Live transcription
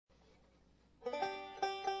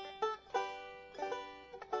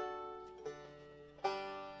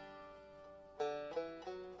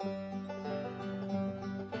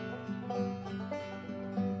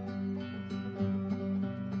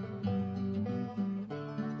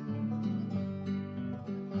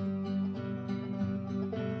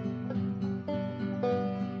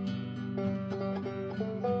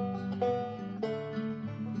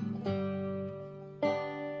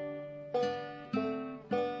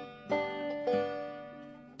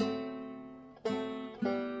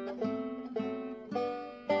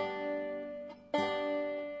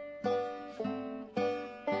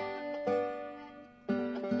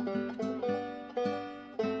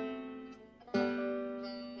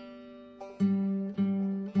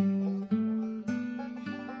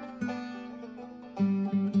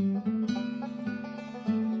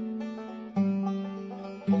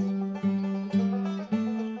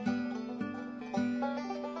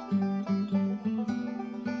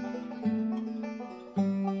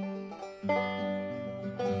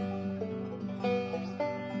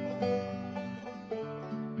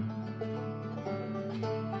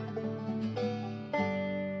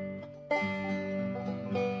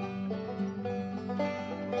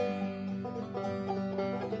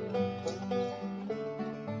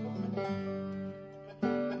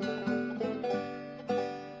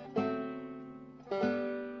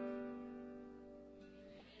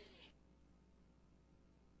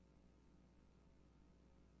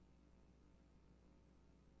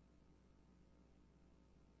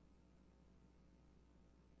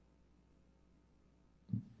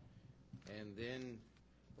And then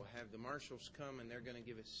we'll have the marshals come, and they're going to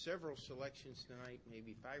give us several selections tonight,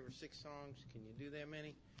 maybe 5 or 6 songs. Can you do that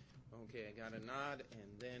many? Okay, I got a nod,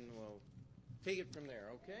 and then we'll take it from there,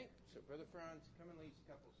 okay? So, Brother Franz, come and lead us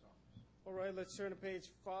a couple songs. All right, let's turn to page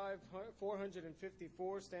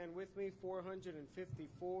 454. Stand with me,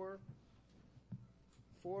 454.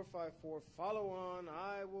 454. Follow on,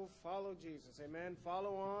 I will follow Jesus. Amen.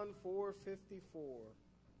 Follow on, 454.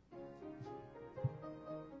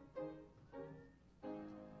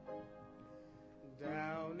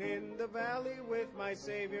 Down in the valley with my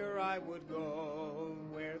Savior I would go,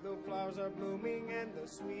 where the flowers are blooming and the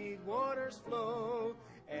sweet waters flow.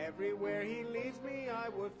 Everywhere he leads me I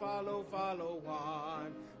would follow, follow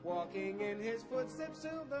on, walking in his footsteps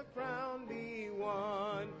till the crown be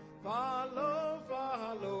won. Follow,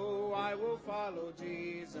 follow, I will follow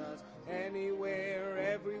Jesus. Anywhere,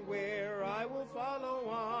 everywhere, I will follow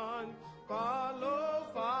on. Follow,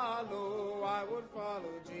 follow, I will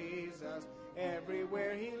follow Jesus.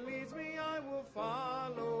 Everywhere he leads me, I will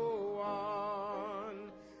follow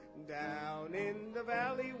on. Down in the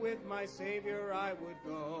valley with my Savior I would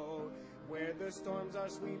go, where the storms are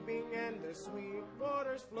sweeping and the sweet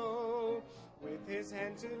waters flow. With his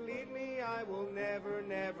hand to lead me, I will never,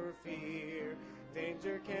 never fear.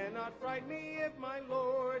 Danger cannot frighten me if my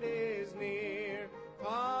Lord is near.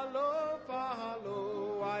 Follow,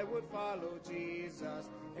 follow, I would follow Jesus.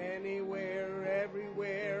 Anywhere,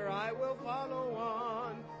 everywhere, I will follow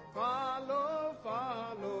on. Follow,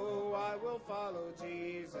 follow, I will follow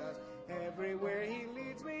Jesus. Everywhere he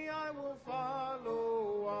leads me, I will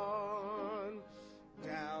follow on.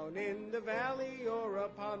 Down in the valley or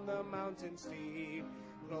upon the mountain steep,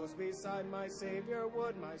 close beside my Savior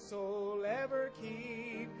would my soul ever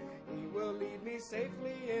keep. He will lead me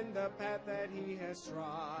safely in the path that he has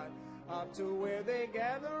trod, up to where they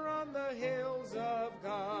gather on the hills of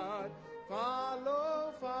God.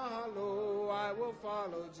 Follow, follow, I will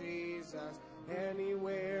follow Jesus.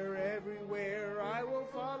 Anywhere, everywhere, I will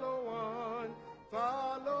follow on.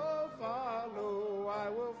 Follow, follow, I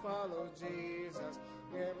will follow Jesus.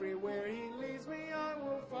 Everywhere he leads me, I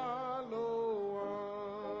will follow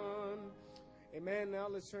on. Amen. Now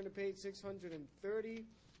let's turn to page 630.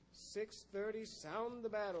 630, sound the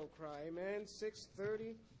battle cry. Amen.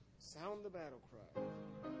 630, sound the battle cry.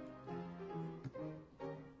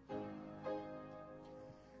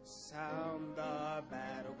 Sound the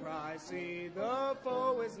battle cry, see the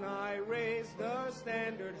foe is nigh, raise the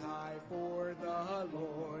standard high for the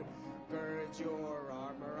Lord. Gird your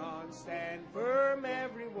armor on, stand firm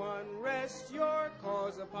everyone, rest your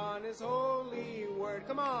cause upon his holy word.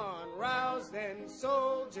 Come on, rouse then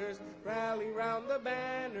soldiers, rally round the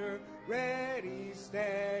banner, ready,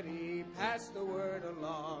 steady, pass the word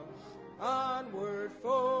along. Onward,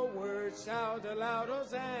 forward, shout aloud,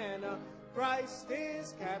 Hosanna. Christ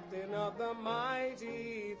is captain of the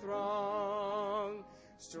mighty throng.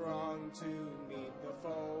 Strong to meet the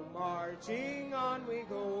foe, marching on we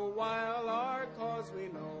go, while our cause we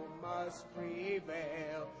know must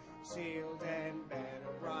prevail. Shield and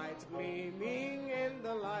banner bright, gleaming in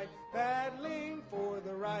the light, battling for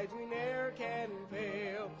the right we ne'er can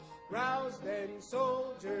fail. Rouse then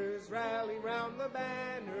soldiers, rally round the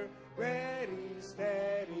banner, ready,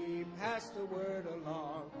 steady, pass the word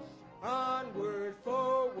along. Onward,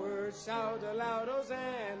 forward, shout aloud,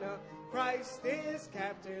 Hosanna. Christ is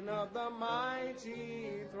captain of the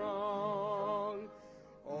mighty throng.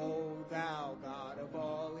 O thou God of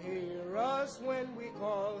all, hear us when we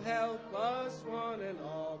call. Help us one and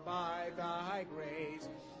all by thy grace.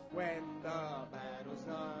 When the battle's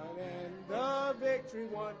done and the victory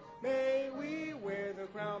won, may we wear the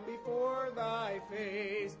crown before thy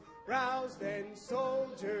face. Rouse then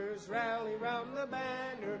soldiers, rally round the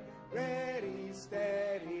banner, ready,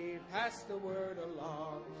 steady, pass the word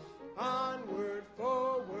along. Onward,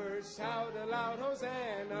 forward, shout aloud,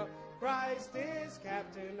 Hosanna. Christ is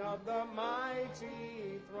captain of the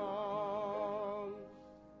mighty throng.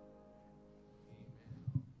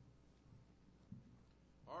 Amen.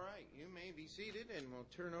 All right, you may be seated, and we'll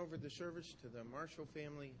turn over the service to the Marshall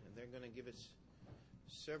family, and they're going to give us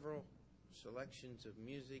several selections of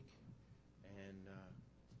music. And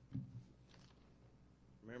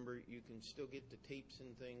remember, you can still get the tapes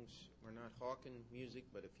and things. We're not hawking music,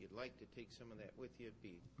 but if you'd like to take some of that with you, it'd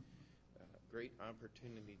be a great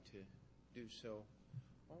opportunity to do so.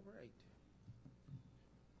 All right.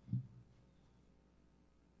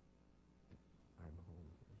 I'm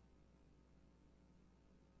home.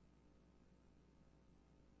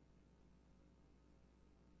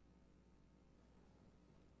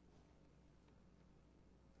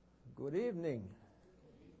 Good evening.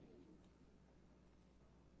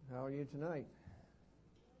 How are you tonight?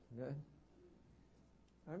 Good.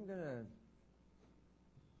 I'm going to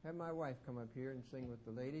have my wife come up here and sing with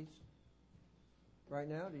the ladies. Right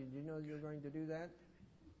now, did you know you were going to do that?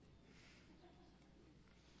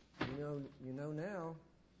 You know now.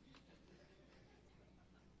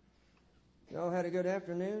 Y'all had a good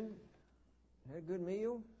afternoon? Had a good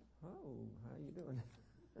meal? Oh, how you doing?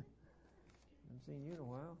 Haven't seen you in a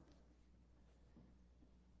while.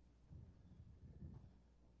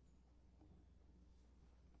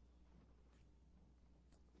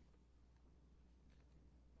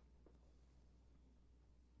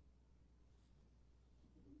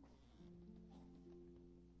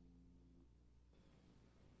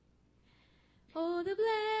 Oh, the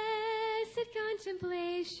blessed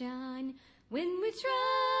contemplation, when with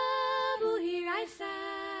trouble here I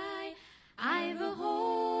sigh. I've a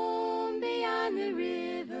home beyond the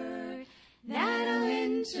river that I'll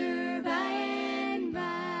enter by and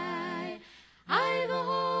by. I've a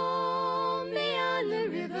home beyond the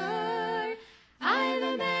river. I've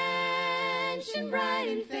a mansion bright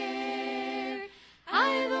and fair.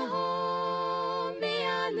 I've a home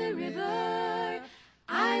beyond the river.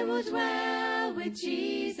 I will dwell with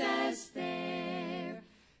Jesus there.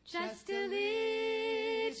 Just a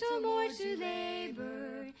little more to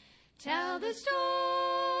labor, tell the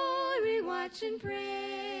story, watch and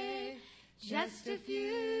pray. Just a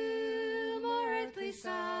few more earthly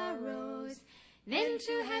sorrows, then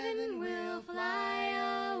to heaven we'll fly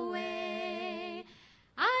away.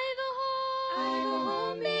 I've a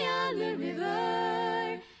home beyond the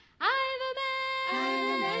river. I've a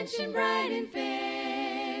mansion bright and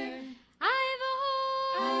fair. I've a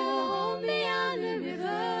home beyond the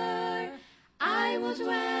river. I will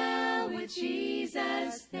dwell with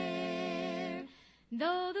Jesus there.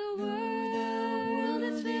 Though the world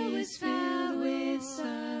is filled with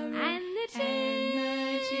sorrow, and the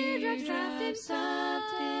teardrops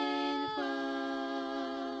soft and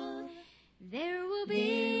fall, there will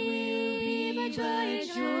be much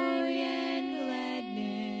joy and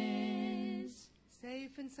gladness.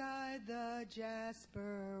 Safe inside the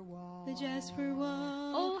jasper wall. The jasper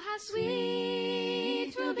wall. Oh, how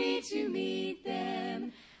sweet will be to meet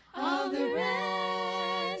them, all the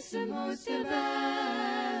ransom host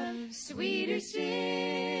above. Sweeter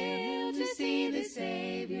still to see the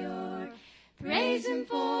Savior, praise Him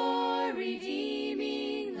for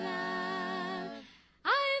redeeming love.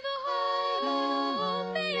 I've a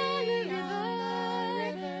home beyond the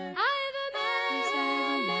river. I've a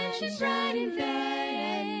mansion bright and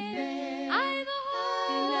fair. I've a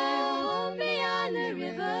home beyond the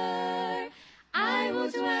river. I will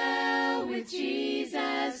dwell with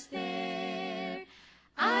Jesus there.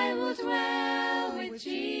 I will dwell with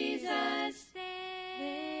Jesus there.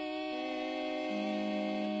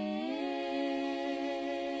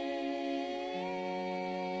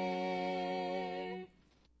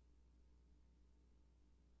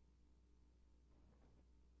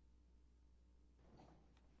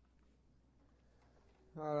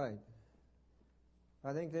 All right.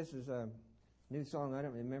 I think this is a new song. I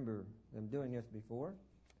don't remember them doing this before.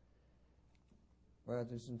 But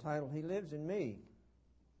it's entitled, He Lives in Me.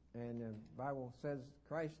 And the Bible says,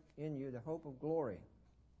 Christ in you, the hope of glory.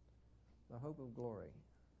 The hope of glory.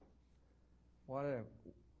 What a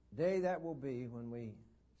day that will be when we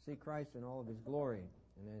see Christ in all of His glory.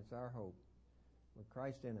 And it's our hope, with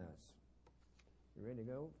Christ in us. You ready to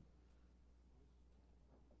go?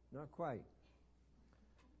 Not quite.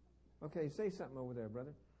 Okay, say something over there,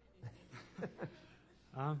 brother.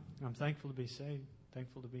 I'm thankful to be saved,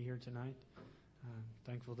 thankful to be here tonight.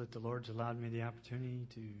 Thankful that the Lord's allowed me the opportunity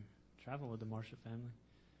to travel with the Marshall family.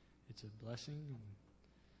 It's a blessing,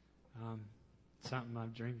 and something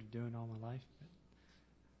I've dreamed of doing all my life. But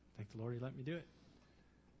thank the Lord He let me do it.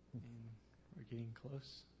 And we're getting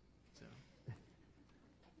close. So, all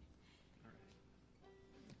right.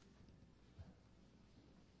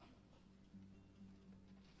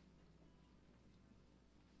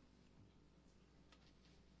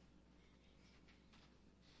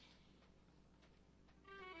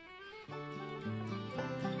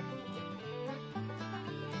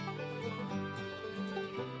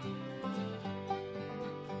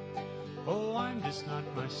 Oh, I'm just not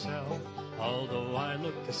myself. Although I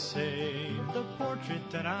look the same, the portrait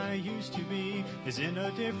that I used to be is in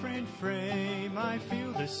a different frame. I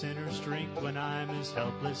feel the sinner's strength when I'm as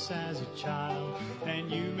helpless as a child.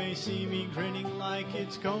 And you may see me grinning like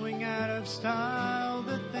it's going out of style.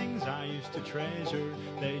 The things I used to treasure,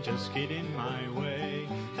 they just get in my way.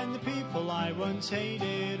 And the people I once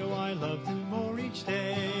hated, oh, I love them more each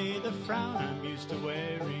day. The frown I'm used to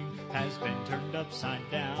wearing has been turned upside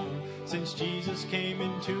down since Jesus came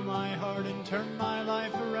into my heart and turned my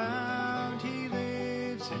life around. He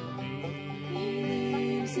lives in me. He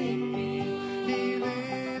lives in me. He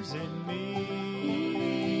lives in me. He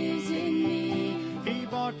lives in me. He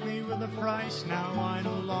bought me with a price, now I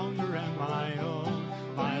no longer am my own.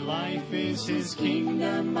 My life is His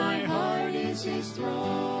kingdom, my heart is His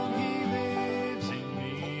throne. He lives in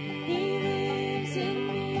me. He lives in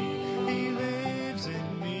me. He lives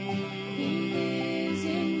in me. He lives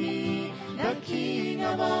in me. The King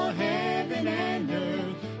of all heaven and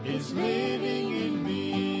earth is living in me.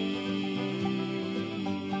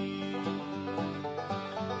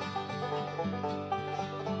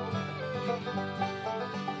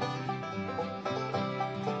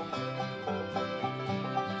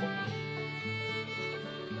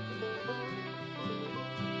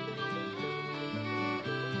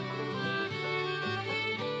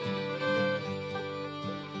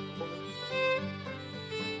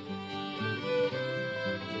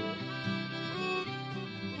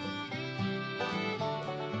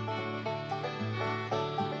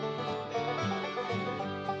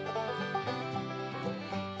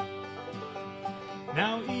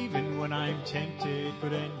 Now even when I'm tempted,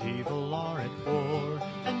 good and evil are at war,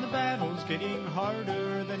 and the battle's getting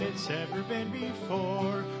harder than it's ever been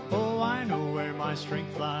before. Oh, I know where my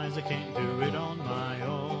strength lies, I can't do it on my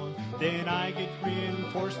own. Then I get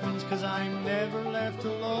reinforcements 'cause I'm never left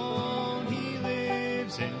alone. He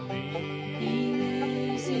lives in me. He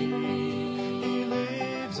lives in me. He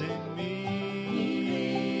lives in me. He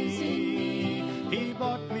lives in me. He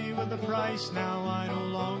bought me with a price, now I no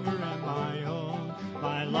longer am my own.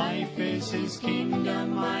 My life is His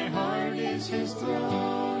kingdom, my heart is His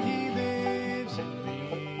throne. He lives in me.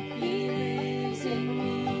 He lives in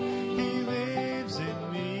me. He lives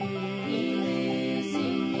in me. He lives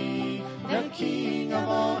in me. The King of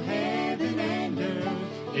all heaven and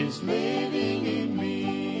earth is living in me.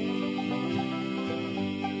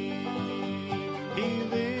 He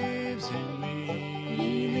lives in me.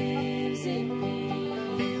 He lives in me.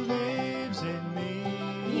 He lives in me.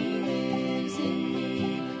 He lives in me.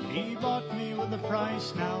 He bought me with a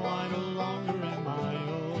price, now I no longer am my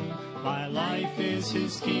own. My life is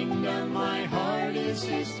His kingdom, my heart is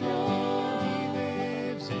His throne. He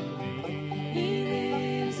lives in me. He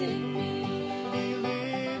lives in me. He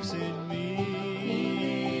lives in me. He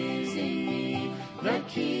lives in me. The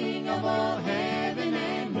King of all heaven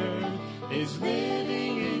and earth is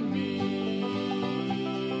living in me.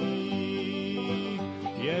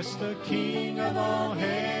 Yes, the King of all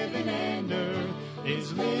heaven and earth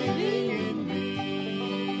is living in me.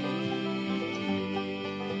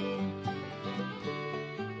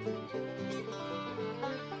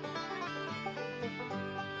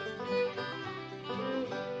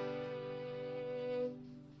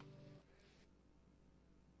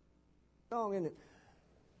 Song, isn't it?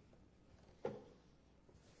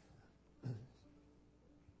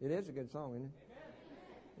 It is a good song, isn't it?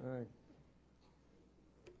 All right.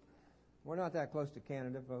 We're not that close to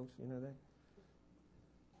Canada, folks. You know that?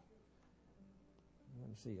 Let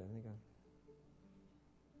me see. I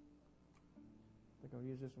think I'll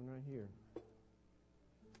use this one right here.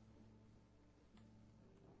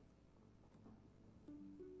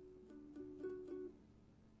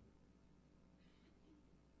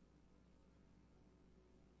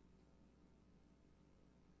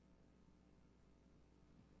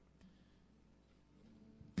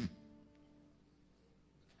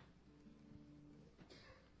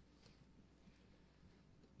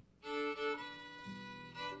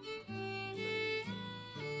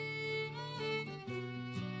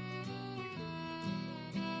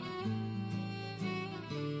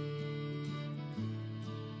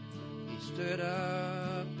 Stood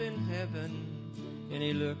up in heaven and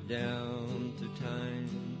He looked down through time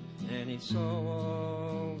and He saw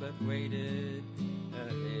all that waited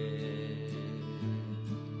ahead.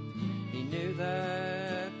 He knew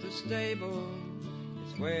that the stable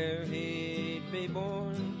is where He'd be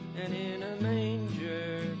born, and in a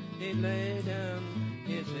manger He'd lay down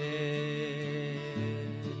His head.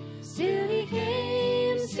 Still He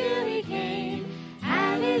came,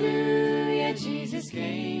 hallelujah, Jesus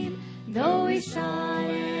came. Though He saw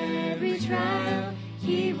every trial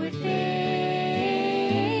He would face,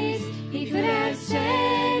 He could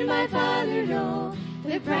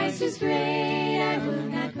The price is great, I will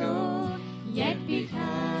not go. Yet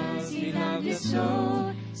because he loved us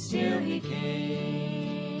so, still he came.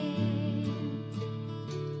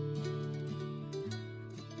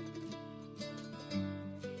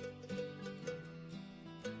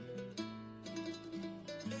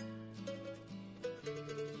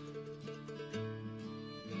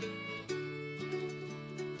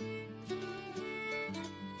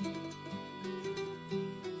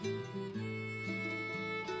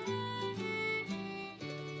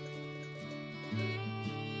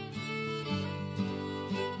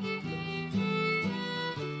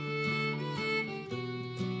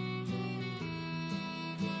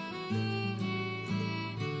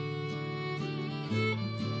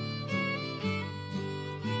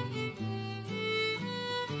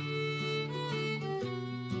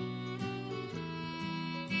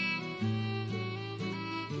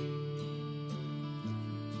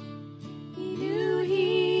 He knew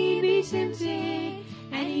he'd be tempted,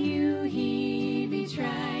 and he knew he'd be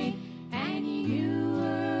tried, and he knew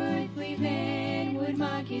earthly men would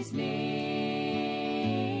mock his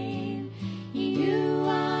name. He knew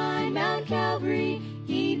on Mount Calvary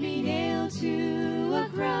he'd be nailed to a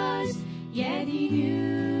cross, yet he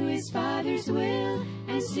knew his Father's will,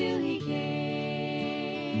 and still he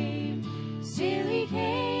came. Still he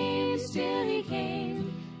came, still he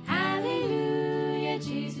came. Hallelujah,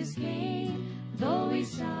 Jesus came. Though he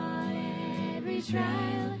saw every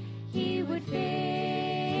trial he would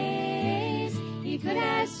face, he could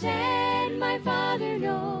have said, my Father,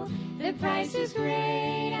 no, the price is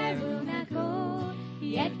great, I will not go.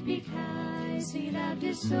 Yet because he loved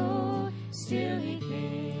us so, still he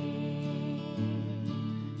came.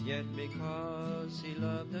 Yet because he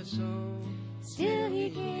loved us so, Still he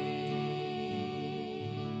came.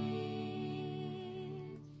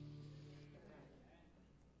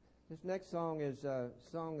 This next song is a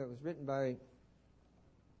song that was written by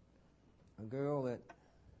a girl that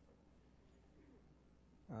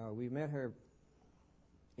we met her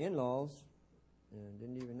in-laws and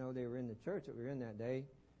didn't even know they were in the church that we were in that day,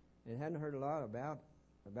 and hadn't heard a lot about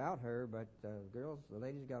her, but the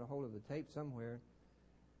ladies got a hold of the tape somewhere,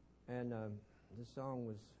 and this song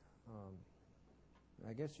was,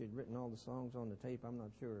 I guess she'd written all the songs on the tape, I'm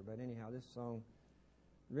not sure, but anyhow, this song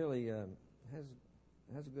really has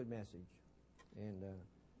a good message, and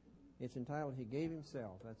it's entitled, He Gave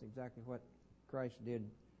Himself. That's exactly what Christ did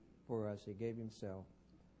for us. He gave Himself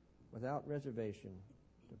without reservation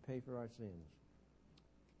to pay for our sins.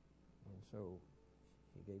 And so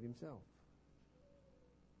He gave Himself.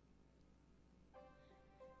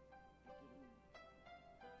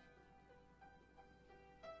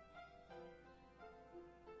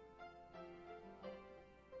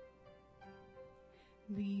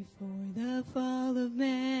 Before the fall of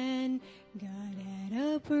man, God had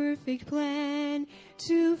a perfect plan.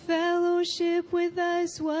 To fellowship with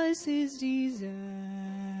us was His design.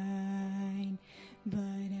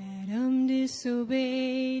 But Adam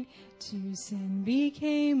disobeyed, to sin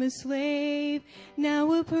became a slave.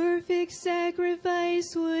 Now a perfect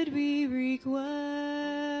sacrifice would be required.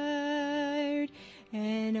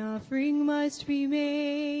 An offering must be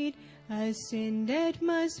made, a sin debt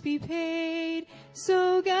must be paid,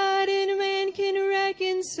 so God and man can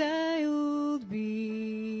reconciled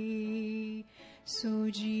be. So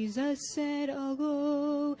Jesus said, I'll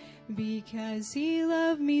go, because He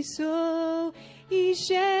loved me so. He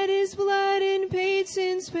shed His blood and paid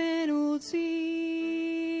sin's penalty.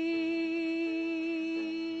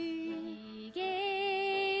 He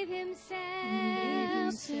gave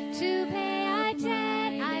Himself to pay our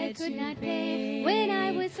debt I could not pay when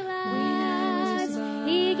I was lost.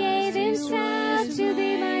 He gave Himself to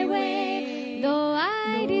be my way, though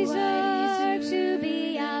I deserve to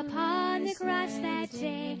be upon the cross that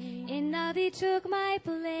day. In love He took my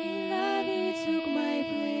place,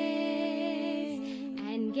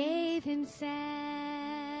 and gave Himself.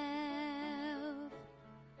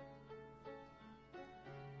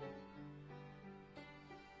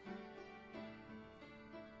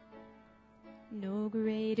 No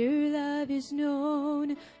greater love is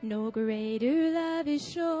known, no greater love is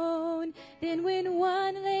shown than when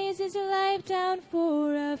one lays his life down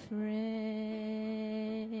for a friend.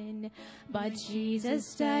 But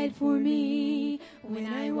Jesus died for me when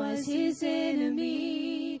I was His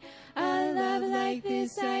enemy. A love like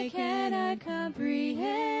this I cannot comprehend.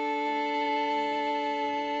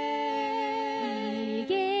 He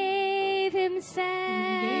gave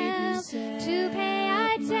Himself to pay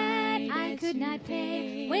our debt I could not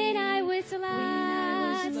pay when I was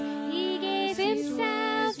lost. He gave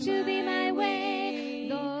Himself to be my way,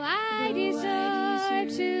 though I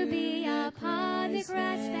deserve to be upon the cross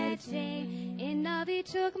He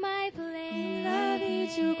took my place. In love He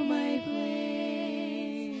took my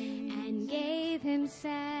place. And gave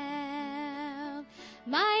Himself.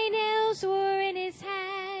 My nails were in His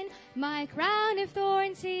hand. My crown of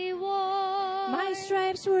thorns He wore. My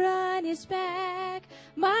stripes were on His back.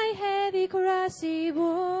 My heavy cross He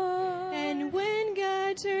bore. And when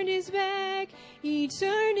God turned His back, He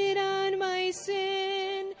turned it on my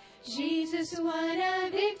sin. Jesus won a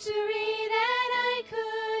victory that I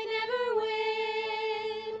could never win.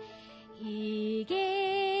 He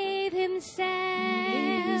gave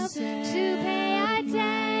Himself to pay a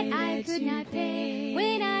debt I could not pay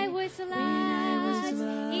when I was lost.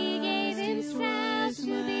 He gave Himself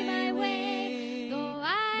to be my way, though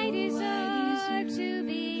I deserved to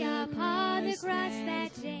be upon the cross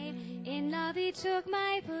that day. In love He took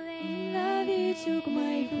my place. In love He took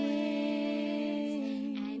my place.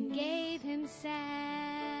 And gave Himself.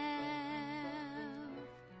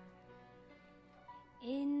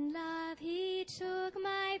 In love He took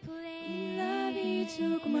my place. In love He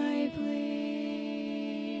took my place.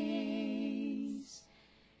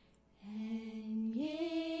 And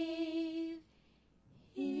gave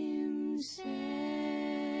Himself.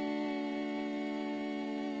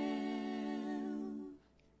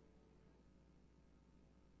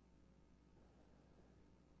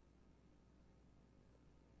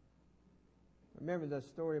 Remember the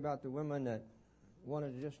story about the woman that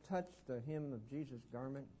wanted to just touch the hem of Jesus'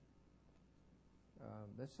 garment?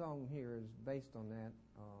 This song here is based on that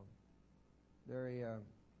very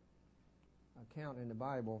account in the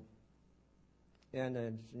Bible, and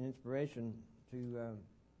it's an inspiration to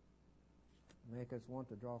make us want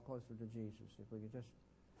to draw closer to Jesus. If we could just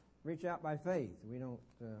reach out by faith. We don't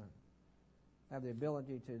have the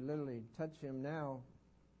ability to literally touch Him now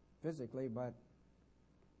physically, but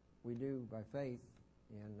we do by faith,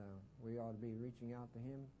 and we ought to be reaching out to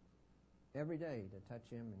Him every day to touch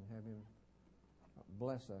Him and have Him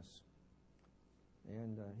bless us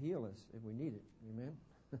and heal us if we need it. Amen?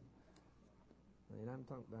 And I'm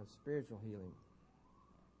talking about spiritual healing.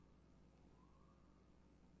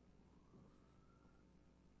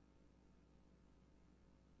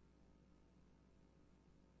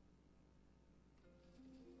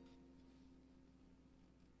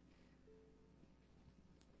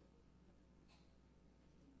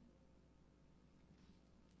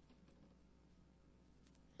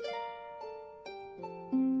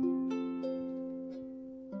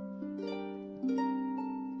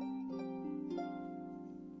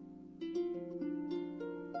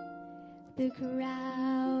 The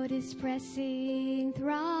crowd is pressing,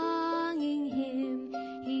 thronging Him.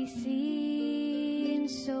 He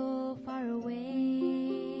seems so far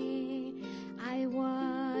away. I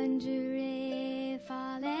wonder if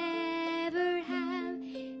I'll ever have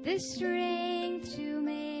the strength to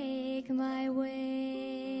make my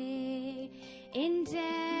way. In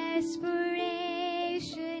desperation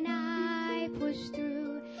I push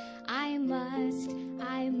through. I must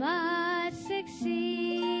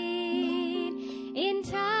succeed in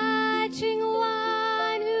touching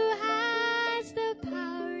one who has the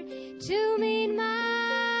power to meet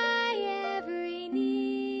my every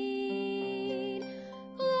need.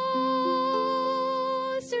 Closer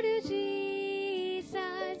to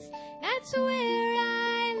Jesus, that's where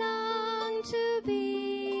I long to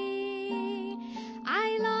be.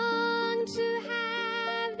 I long to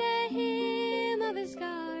have the hem of His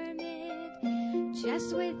garment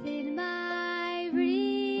just within my reach.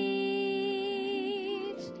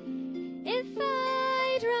 If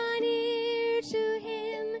I draw near to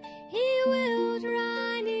Him, He will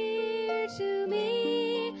draw near to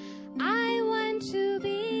me. I want to be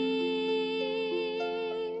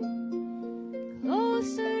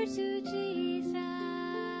closer to Jesus.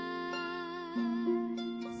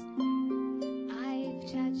 I've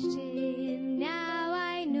touched Him, now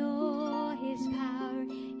I know His power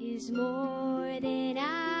is more than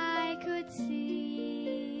I could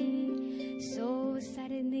see. So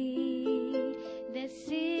suddenly the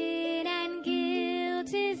sin and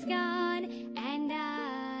guilt is gone, and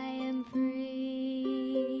I am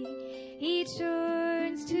free. He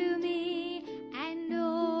turns to me, and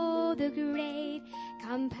oh, the great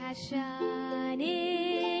compassion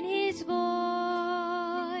in His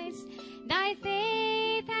voice. Thy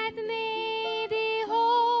faith hath made thee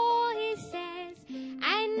whole, He says,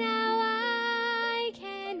 and now I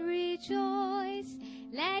can rejoice.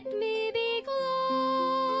 Let me be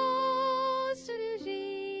close to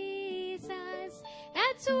Jesus.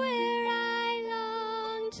 That's where I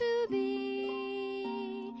long to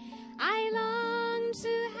be. I long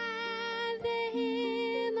to have the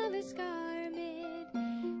hem of His garment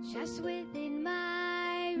just within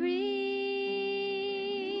my reach.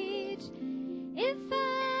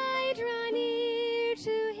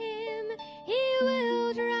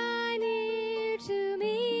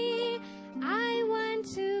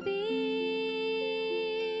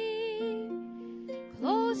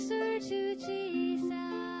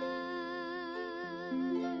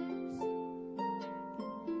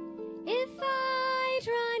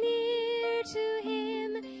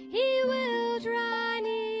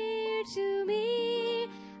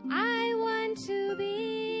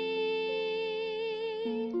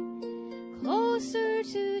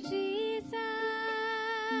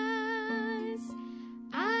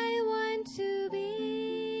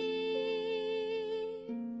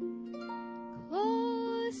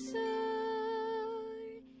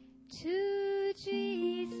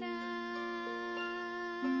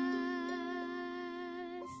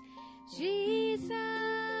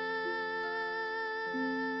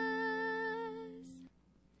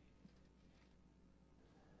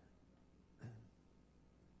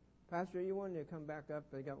 Pastor, you wanted to come back up?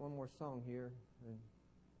 They got one more song here.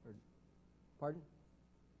 Pardon?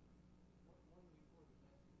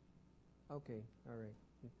 Okay, all right.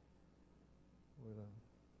 We'll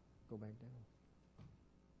go back down.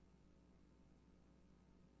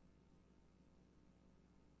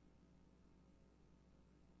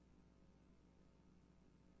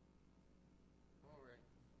 All right.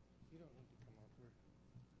 You don't need to come up here.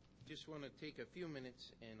 Just want to take a few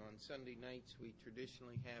minutes, and on Sunday nights we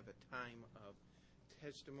traditionally have a time of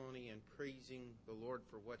testimony and praising the Lord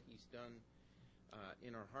for what He's done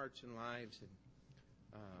in our hearts and lives. And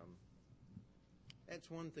that's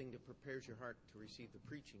one thing that prepares your heart to receive the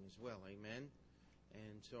preaching as well. Amen.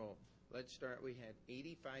 And so let's start. We had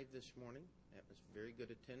 85 this morning. That was very good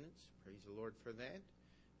attendance. Praise the Lord for that.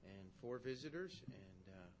 And 4 visitors. And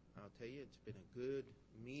I'll tell you, it's been a good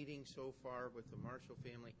meeting so far with the Marshall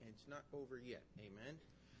family. And it's not over yet. Amen.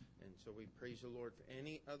 And so we praise the Lord for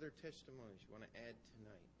any other testimonies you want to add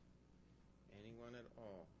tonight. Anyone at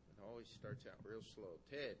all. It always starts out real slow.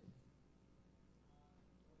 Ted.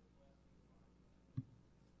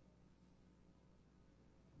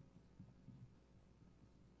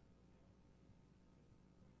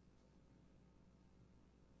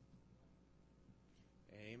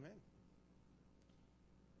 Amen.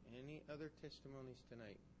 Any other testimonies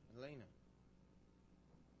tonight? Elena.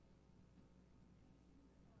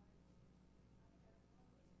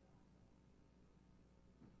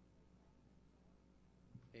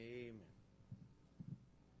 Amen.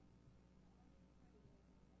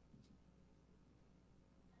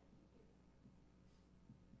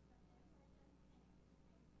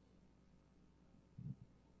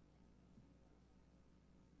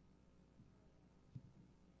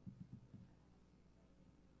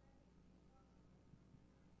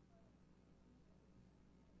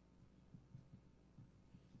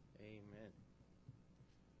 Amen.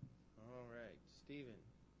 All right. Stephen.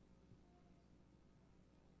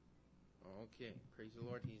 Okay. Praise the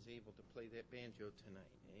Lord. He's able to play that banjo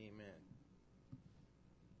tonight. Amen.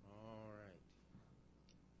 All right.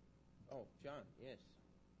 Oh, John. Yes.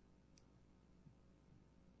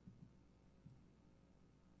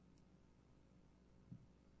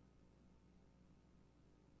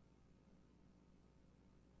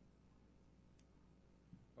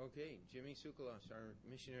 Okay, Jimmy Sukalos, our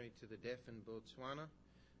missionary to the deaf in Botswana,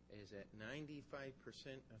 is at 95%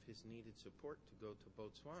 of his needed support to go to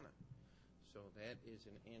Botswana. So that is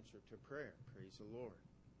an answer to prayer. Praise the Lord.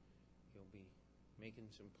 He'll be making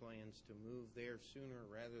some plans to move there sooner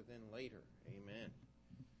rather than later. Amen.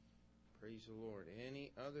 Praise the Lord.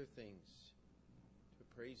 Any other things to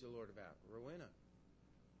praise the Lord about? Rowena.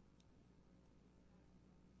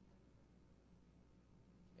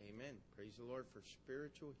 Amen. Praise the Lord for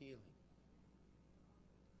spiritual healing.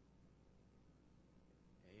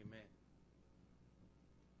 Amen.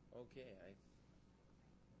 Okay,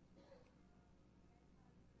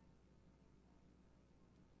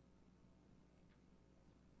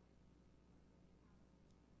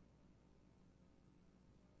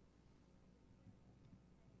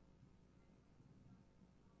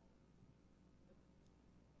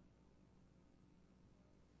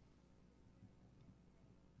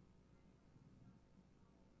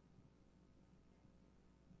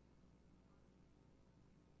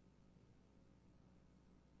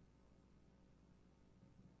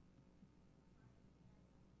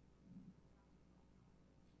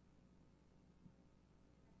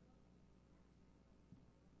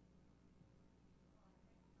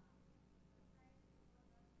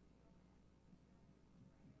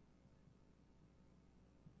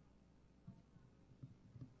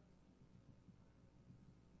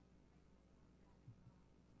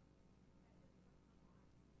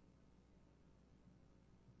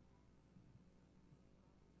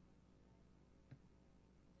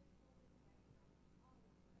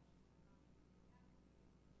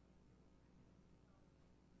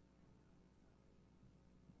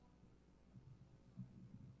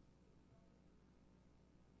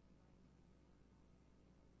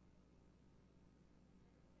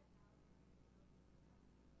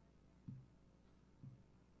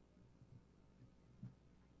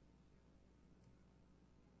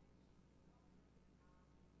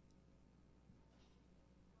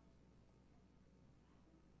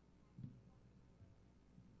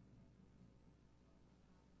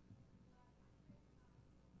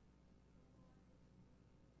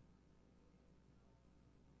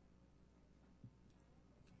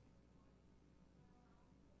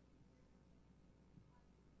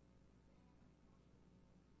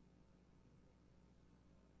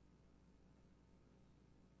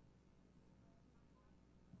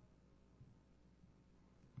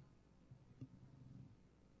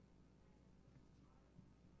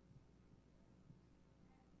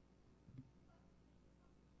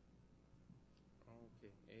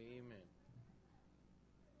 Amen.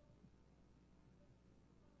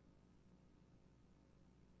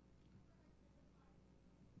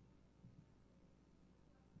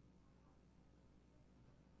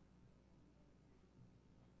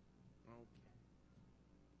 Okay.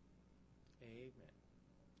 Amen.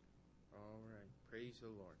 All right. Praise the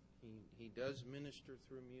Lord. He does minister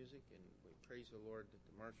through music, and we praise the Lord that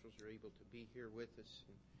the Marshalls are able to be here with us,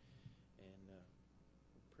 and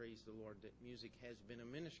praise the Lord that music has been a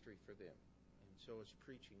ministry for them, and so is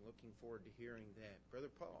preaching. Looking forward to hearing that. Brother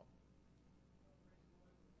Paul.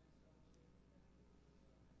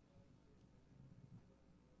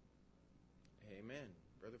 Amen.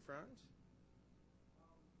 Brother Franz?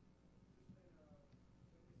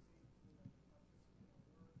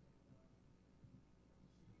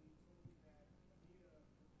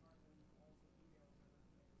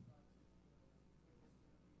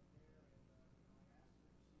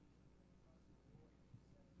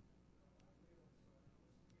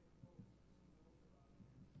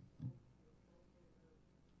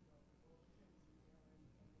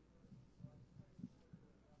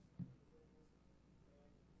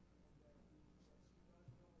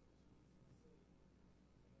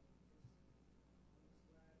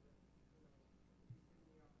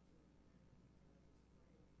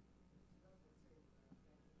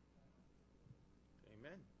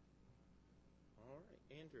 Amen. All right,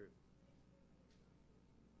 Andrew.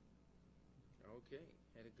 Okay,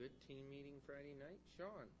 had a good team meeting Friday night.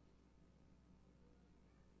 Sean.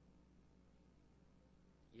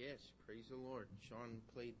 Yes, praise the Lord. Sean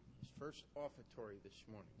played his first offertory this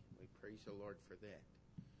morning. We praise the Lord for that.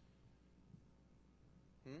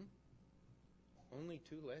 Only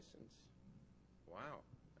 2 lessons. Wow,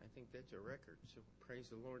 I think that's a record. So praise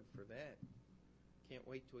the Lord for that. Can't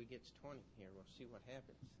wait till he gets 20 here. We'll see what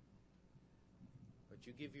happens. But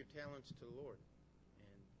you give your talents to the Lord,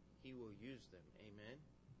 and he will use them. Amen.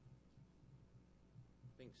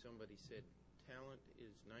 I think somebody said talent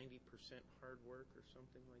is 90% hard work or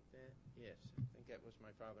something like that. Yes, I think that was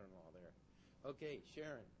my father-in-law there. Okay,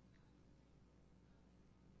 Sharon.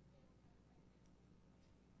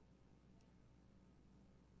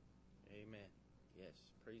 Amen. Yes,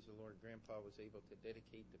 praise the Lord. Grandpa was able to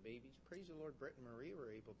dedicate the babies. Praise the Lord, Brett and Marie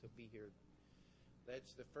were able to be here.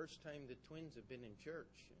 That's the first time the twins have been in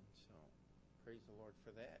church, and so praise the Lord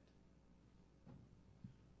for that.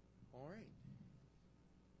 All right.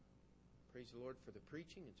 Praise the Lord for the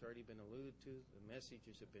preaching. It's already been alluded to. The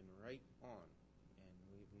messages have been right on, and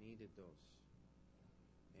we've needed those.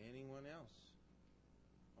 Anyone else?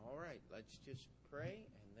 All right, let's just pray,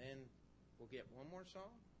 and then we'll get one more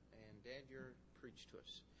song. And Dad, you're preach to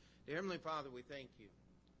us. Dear Heavenly Father, we thank you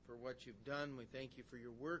for what you've done. We thank you for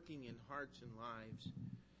your working in hearts and lives.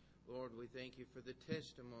 Lord, we thank you for the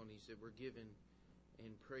testimonies that were given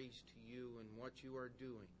in praise to you and what you are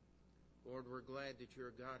doing. Lord, we're glad that you're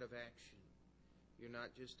a God of action. You're not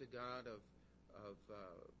just a God of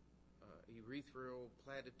ethereal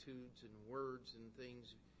platitudes and words and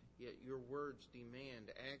things, yet your words demand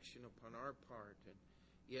action upon our part. And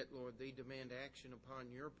yet, Lord, they demand action upon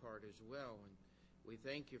your part as well. And we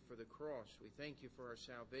thank you for the cross. We thank you for our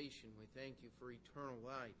salvation. We thank you for eternal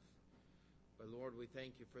life. But Lord, we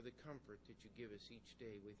thank you for the comfort that you give us each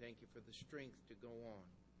day. We thank you for the strength to go on.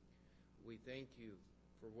 We thank you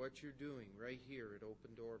for what you're doing right here at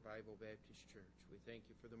Open Door Bible Baptist Church. We thank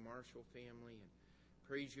you for the Marshall family and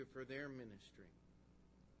praise you for their ministry.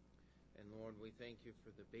 And Lord, we thank you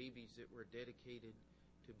for the babies that were dedicated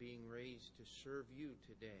to being raised to serve you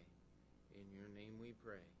today. In your name we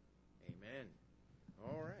pray. Amen.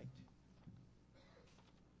 All right.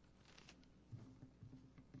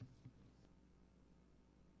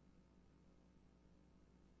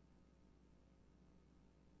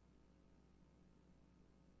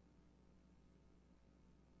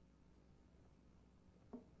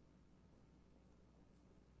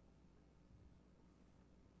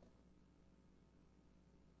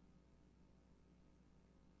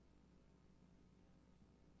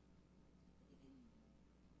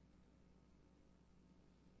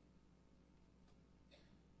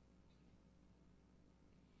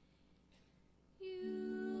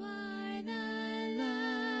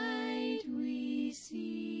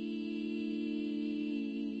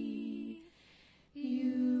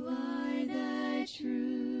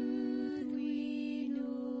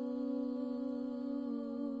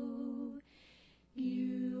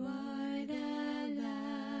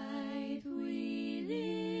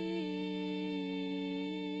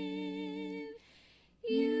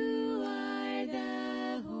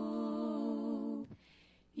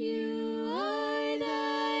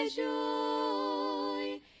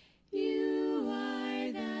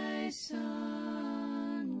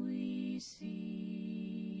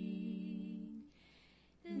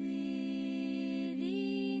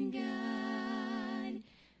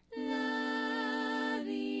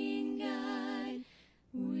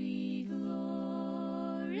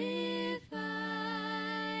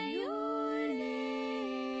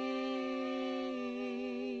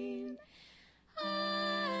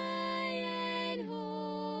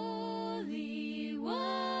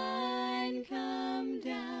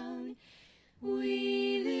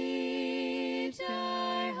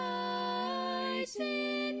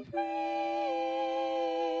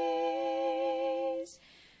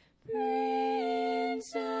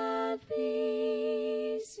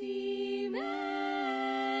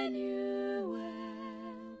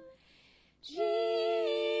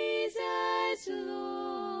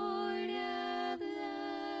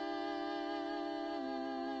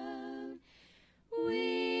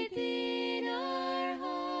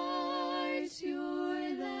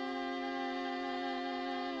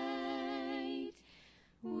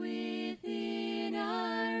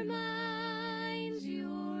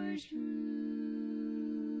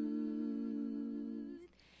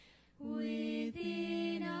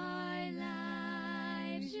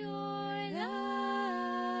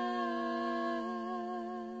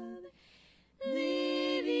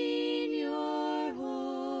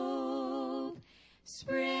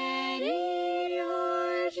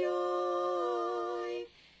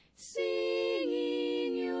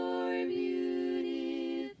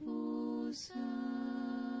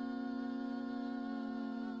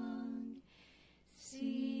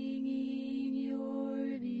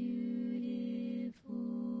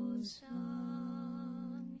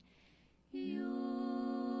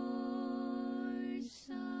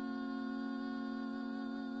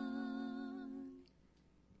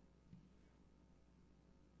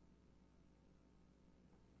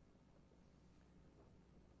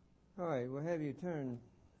 All right, we'll have you turn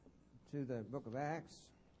to the book of Acts,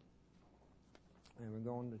 and we're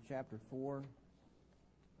going to chapter 4.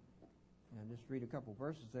 And just read a couple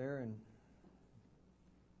verses there, and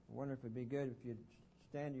I wonder if it'd be good if you'd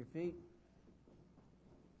stand to your feet.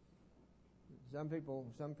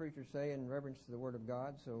 Some preachers say in reverence to the Word of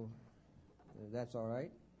God, so that's all right.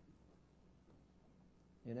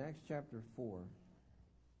 In Acts chapter 4.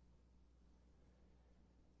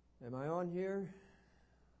 Am I on here?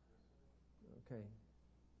 Okay.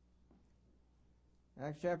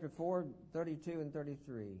 Acts chapter 4, 32 and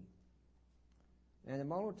 33. And the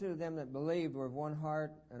multitude of them that believed were of one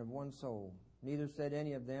heart and of one soul. Neither said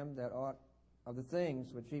any of them that aught of the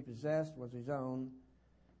things which he possessed was his own.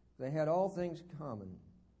 They had all things common,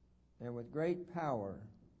 and with great power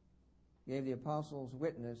gave the apostles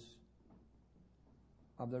witness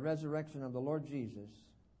of the resurrection of the Lord Jesus,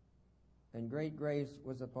 and great grace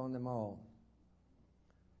was upon them all.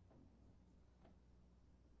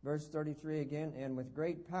 Verse 33 again, and with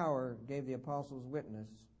great power gave the apostles witness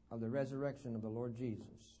of the resurrection of the Lord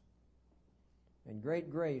Jesus, and great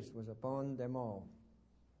grace was upon them all.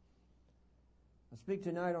 I speak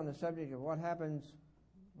tonight on the subject of what happens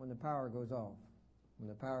when the power goes off, when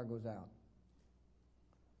the power goes out.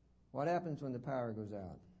 What happens when the power goes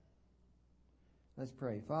out? Let's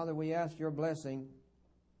pray. Father, we ask your blessing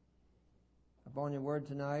upon your word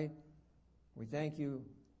tonight. We thank you,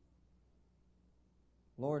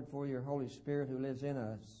 Lord, for your Holy Spirit who lives in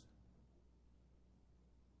us.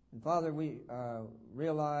 And Father, we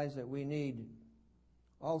realize that we need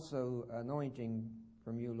also anointing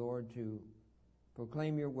from you, Lord, to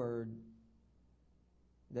proclaim your word,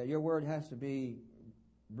 that your word has to be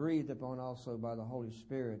breathed upon also by the Holy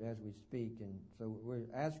Spirit as we speak. And so we're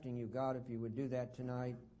asking you, God, if you would do that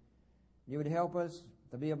tonight. You would help us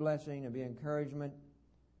to be a blessing and be encouragement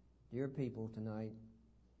to your people tonight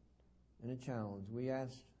and a challenge. We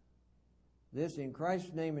ask this in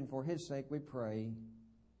Christ's name, and for his sake we pray.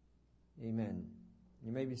 Amen.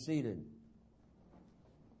 You may be seated.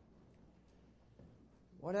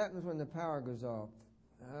 What happens when the power goes off?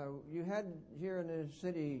 You had here in the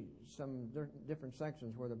city some different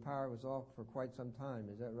sections where the power was off for quite some time.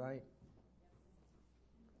 Is that right?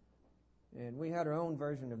 And we had our own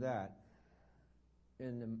version of that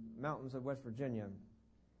in the mountains of West Virginia.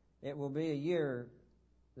 It will be a year,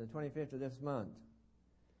 the 25th of this month.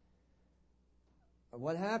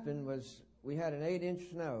 What happened was we had an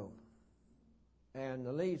 8-inch snow, and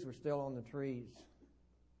the leaves were still on the trees.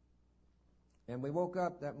 And we woke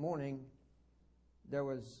up that morning,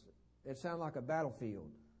 it sounded like a battlefield.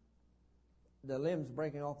 The limbs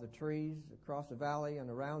breaking off the trees across the valley and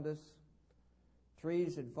around us.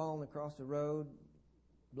 Trees had fallen across the road,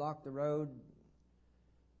 blocked the road.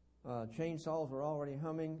 Chainsaws were already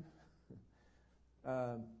humming.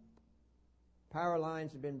 Power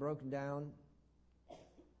lines had been broken down.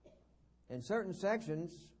 In certain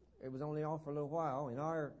sections, it was only off for a little while. In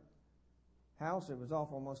our house, it was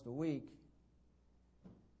off almost a week.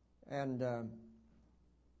 And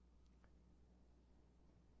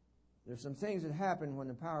there's some things that happen when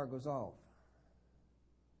the power goes off.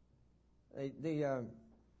 The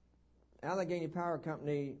Allegheny Power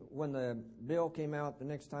Company, when the bill came out the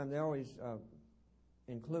next time, they always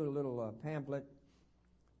include a little pamphlet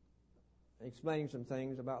explaining some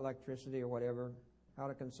things about electricity or whatever, how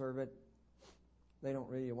to conserve it. They don't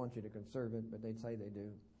really want you to conserve it, but they say they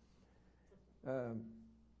do.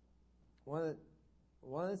 One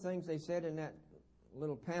of the things they said in that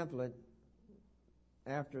little pamphlet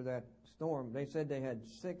after that storm, they said they had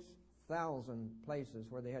 6,000 places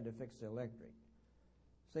where they had to fix the electric.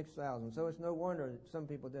 6,000. So it's no wonder that some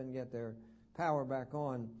people didn't get their power back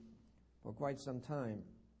on for quite some time.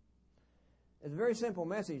 It's a very simple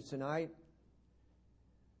message tonight.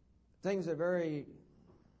 Things are very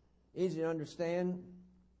easy to understand.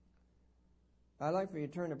 I'd like for you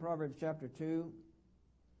to turn to Proverbs chapter 2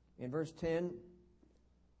 in verse 10.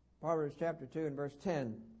 Proverbs chapter 2 and verse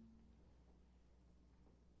 10.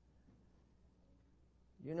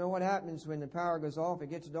 You know what happens when the power goes off? It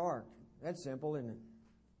gets dark. That's simple, isn't it?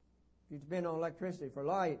 If you depend on electricity for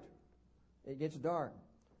light, it gets dark.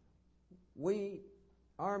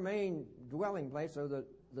 Our main dwelling place, so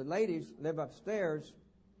the ladies live upstairs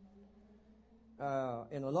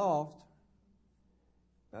in a loft,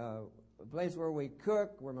 a place where we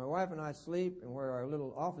cook, where my wife and I sleep, and where our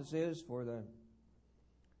little office is for the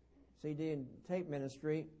CD and tape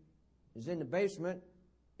ministry is in the basement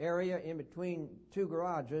area in between two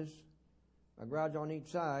garages, a garage on each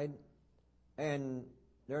side, and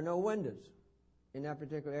there are no windows in that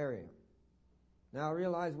particular area. Now I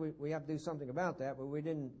realize we have to do something about that, but we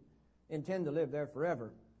didn't intend to live there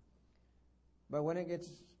forever. But when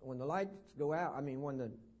the lights go out, when the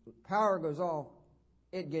power goes off,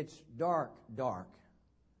 it gets dark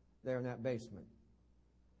there in that basement.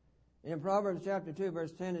 And in Proverbs chapter 2,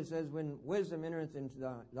 verse 10, it says, when wisdom entereth into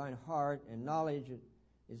thine heart, and knowledge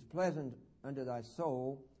is pleasant unto thy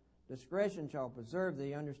soul, discretion shall preserve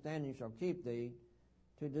thee, understanding shall keep thee,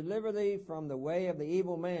 to deliver thee from the way of the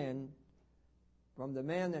evil man, from the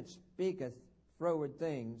man that speaketh froward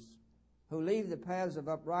things, who leave the paths of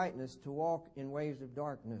uprightness to walk in ways of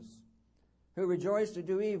darkness, who rejoice to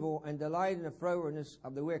do evil and delight in the frowardness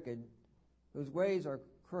of the wicked, whose ways are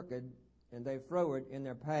crooked, and they froward in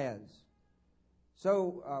their paths.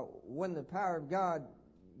 So when the power of God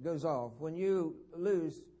goes off, when you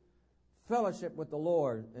lose fellowship with the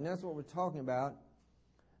Lord, and that's what we're talking about,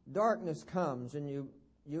 darkness comes, and you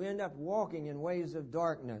end up walking in ways of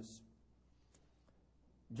darkness.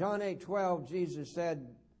 John 8:12, Jesus said,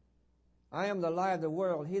 I am the light of the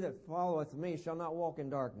world. He that followeth me shall not walk in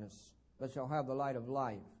darkness, but shall have the light of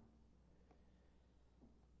life.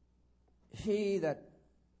 He that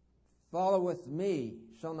followeth me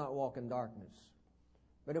shall not walk in darkness.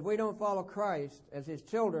 But if we don't follow Christ as His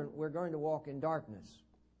children, we're going to walk in darkness.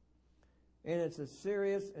 And it's a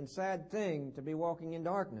serious and sad thing to be walking in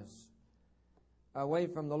darkness away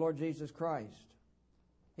from the Lord Jesus Christ.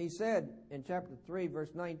 He said in chapter 3,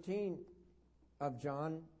 verse 19 of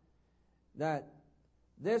John, that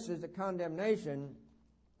this is the condemnation,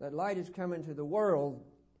 that light is come into the world,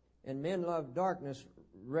 and men love darkness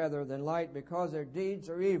rather than light, because their deeds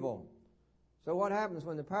are evil. So what happens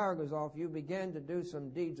when the power goes off? You begin to do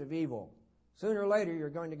some deeds of evil. Sooner or later, you're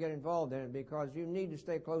going to get involved in it, because you need to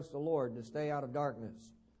stay close to the Lord to stay out of darkness.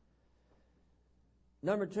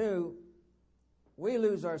 Number 2, we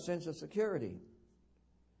lose our sense of security.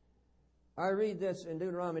 I read this in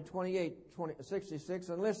Deuteronomy 28:66,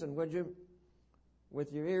 and listen, would you,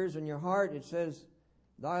 with your ears and your heart. It says,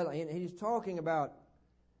 he's talking about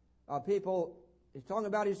people. He's talking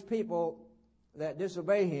about his people that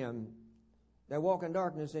disobey him, that walk in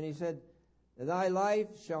darkness, and he said, thy life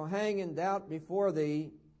shall hang in doubt before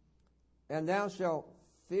thee, and thou shalt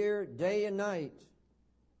fear day and night,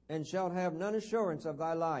 and shalt have none assurance of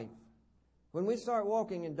thy life. When we start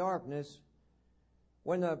walking in darkness,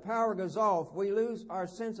 when the power goes off, we lose our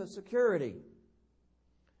sense of security.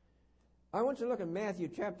 I want you to look at Matthew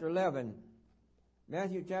chapter 11.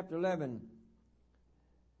 Matthew chapter 11.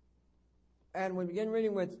 And we begin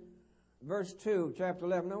reading with verse 2, chapter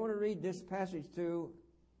 11. I want to read this passage to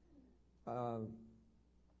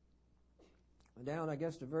down, I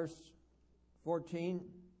guess, to verse 14.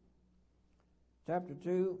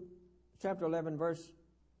 Chapter 11, verse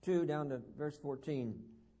 2 down to verse 14.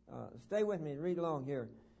 Stay with me and read along here.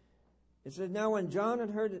 It says, now when John had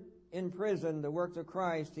heard in prison the works of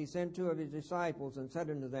Christ, he sent 2 of his disciples and said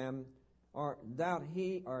unto them, art thou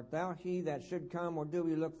he that should come, or do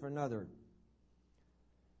we look for another?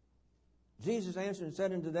 Jesus answered and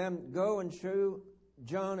said unto them, go and shew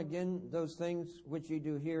John again those things which ye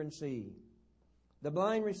do hear and see. The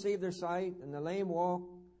blind receive their sight, and the lame walk.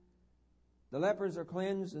 The lepers are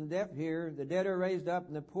cleansed, and deaf hear. The dead are raised up,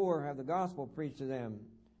 and the poor have the gospel preached to them.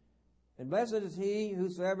 And blessed is he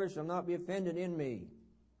whosoever shall not be offended in me.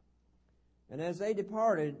 And as they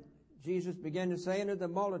departed, Jesus began to say unto the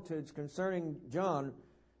multitudes concerning John,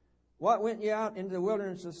 what went ye out into the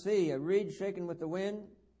wilderness to see? A reed shaken with the wind?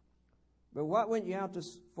 But what went ye out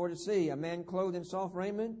for to see? A man clothed in soft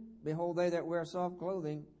raiment? Behold, they that wear soft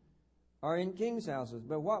clothing are in kings' houses.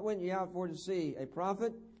 But what went ye out for to see? A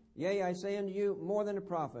prophet? Yea, I say unto you, more than a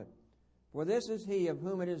prophet. For this is he of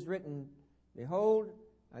whom it is written, behold,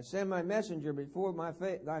 I send my messenger before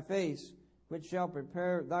thy face, which shall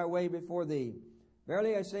prepare thy way before thee.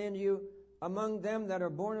 Verily I say unto you, among them that are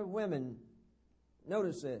born of women,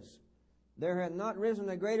 notice this, there hath not risen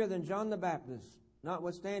a greater than John the Baptist,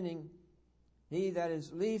 notwithstanding he that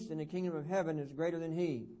is least in the kingdom of heaven is greater than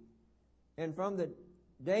he. And from the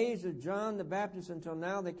days of John the Baptist until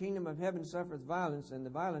now, the kingdom of heaven suffereth violence, and the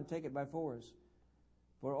violent take it by force.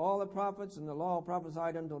 For all the prophets and the law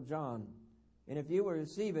prophesied until John. And if you will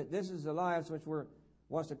receive it, this is the life which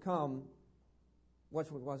was to come, which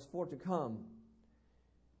was for to come.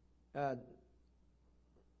 Brother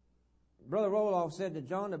Roloff said that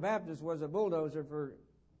John the Baptist was a bulldozer for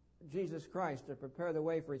Jesus Christ to prepare the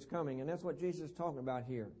way for his coming. And that's what Jesus is talking about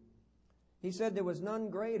here. He said there was none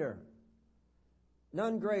greater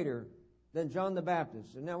than John the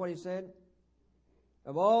Baptist. Isn't that what he said?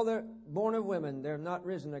 Of all the born of women, there have not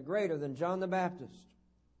risen a greater than John the Baptist.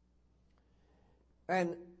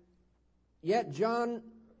 And yet John,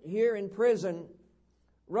 here in prison,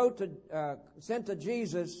 sent to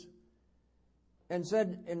Jesus and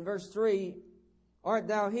said in verse 3, Art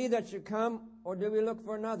thou he that should come, or do we look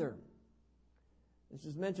for another? This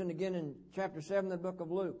is mentioned again in chapter 7 of the book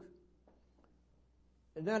of Luke.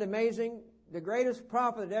 Isn't that amazing? The greatest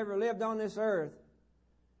prophet that ever lived on this earth,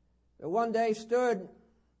 that one day stood,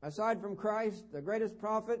 aside from Christ, the greatest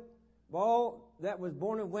prophet of all that was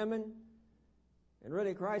born of women. And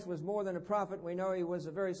really Christ was more than a prophet. We know he was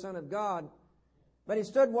the very Son of God. But he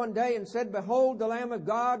stood one day and said, Behold the Lamb of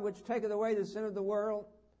God, which taketh away the sin of the world.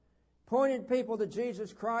 Pointed people to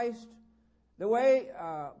Jesus Christ, the way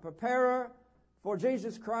preparer for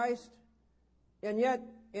Jesus Christ. And yet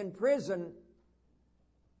in prison,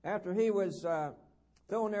 after he was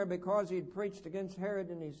thrown there because he had preached against Herod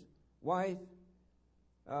and his wife,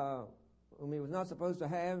 whom he was not supposed to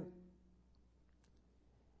have,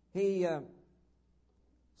 he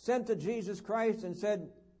sent to Jesus Christ and said,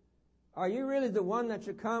 Are you really the one that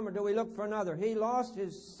should come, or do we look for another? He lost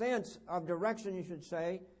his sense of direction, you should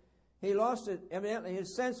say. He lost, evidently,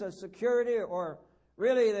 his sense of security, or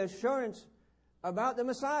really the assurance about the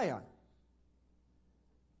Messiah.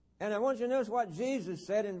 And I want you to notice what Jesus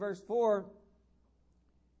said in verse 4.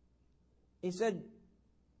 He said,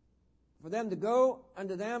 for them to go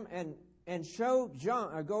unto them and show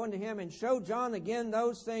John, or go unto him and show John again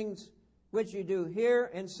those things which you do hear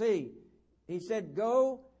and see. He said,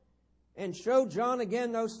 go and show John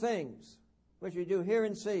again those things which you do hear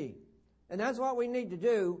and see. And that's what we need to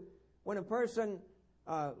do when a person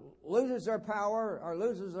loses their power or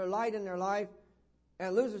loses their light in their life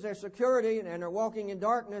and loses their security and are walking in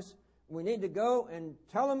darkness. We need to go and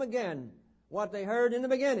tell them again what they heard in the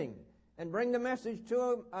beginning and bring the message to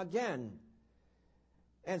them again.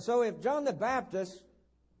 And so if John the Baptist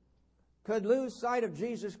could lose sight of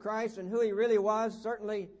Jesus Christ and who he really was,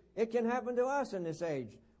 certainly it can happen to us in this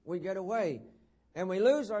age. We get away and we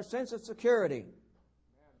lose our sense of security.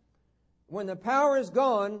 When the power is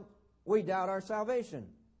gone, we doubt our salvation.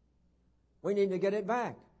 We need to get it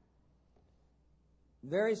back.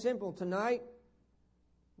 Very simple. Tonight,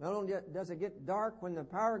 not only does it get dark when the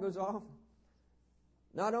power goes off,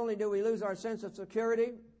 not only do we lose our sense of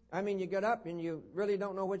security, I mean, you get up and you really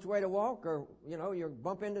don't know which way to walk, or, you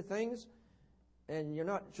bump into things and you're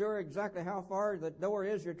not sure exactly how far the door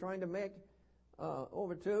is you're trying to make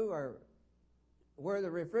over to, or where the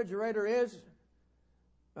refrigerator is,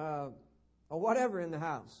 or whatever in the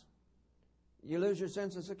house. You lose your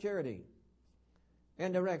sense of security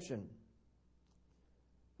and direction.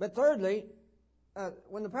 But thirdly,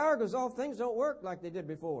 when the power goes off, things don't work like they did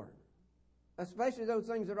before, especially those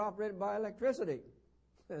things that are operated by electricity.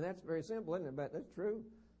 And that's very simple, isn't it? But that's true.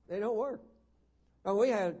 They don't work. Oh, we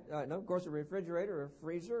had, of course, a refrigerator, or a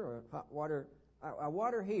freezer, or a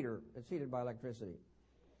water heater that's heated by electricity.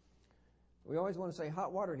 We always want to say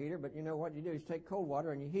hot water heater, but you know what you do is take cold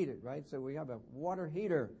water and you heat it, right? So we have a water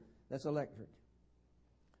heater that's electric.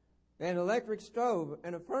 An electric stove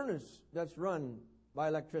and a furnace that's run by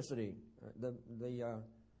electricity. The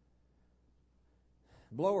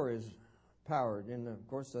blower is powered, and of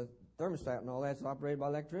course the thermostat and all that's operated by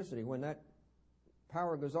electricity. When that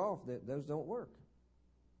power goes off, those don't work.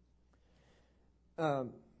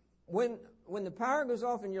 When the power goes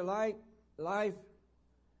off in your life,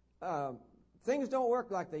 things don't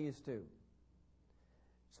work like they used to.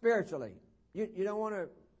 Spiritually, you don't want to.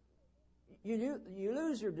 You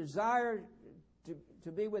lose your desire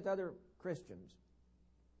to be with other Christians.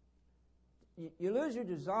 You lose your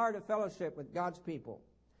desire to fellowship with God's people.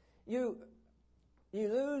 You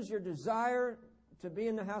lose your desire to be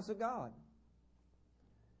in the house of God.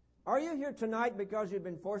 Are you here tonight because you've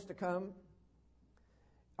been forced to come?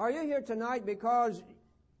 Are you here tonight because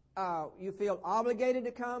you feel obligated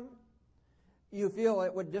to come? You feel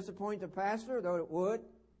it would disappoint the pastor, though it would,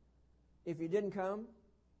 if you didn't come?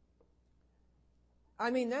 I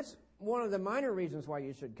mean, that's one of the minor reasons why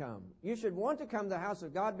you should come. You should want to come to the house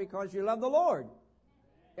of God because you love the Lord.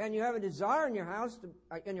 And you have a desire in your house,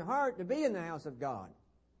 in your heart, to be in the house of God.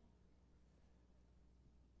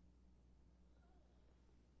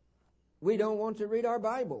 We don't want to read our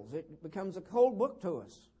Bibles. It becomes a cold book to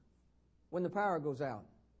us when the power goes out.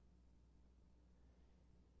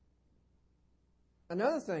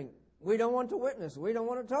 Another thing, we don't want to witness. We don't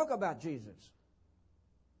want to talk about Jesus.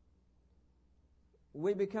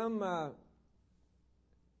 We become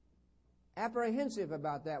apprehensive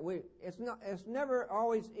about that. It's never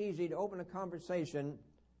always easy to open a conversation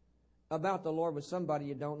about the Lord with somebody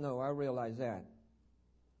you don't know. I realize that.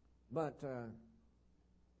 But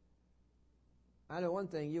I know one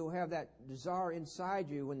thing, you'll have that desire inside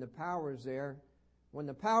you when the power is there. When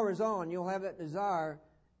the power is on, you'll have that desire,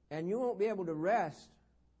 and you won't be able to rest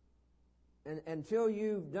until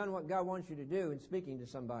you've done what God wants you to do in speaking to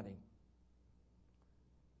somebody.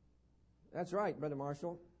 That's right, Brother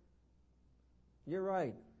Marshall. You're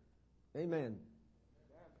right. Amen.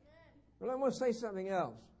 Well, I'm going to say something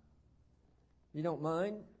else. If you don't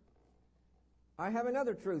mind. I have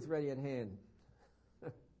another truth ready at hand,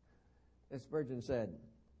 as Spurgeon said.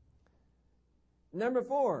 Number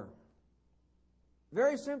 4.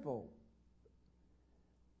 Very simple.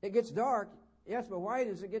 It gets dark. Yes, but why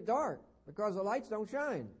does it get dark? Because the lights don't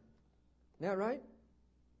shine. Isn't that right?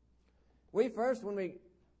 We first, when we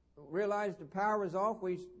realized the power was off,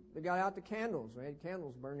 we got out the candles. We had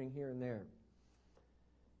candles burning here and there.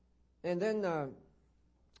 And then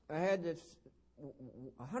I had this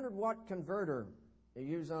 100-watt converter they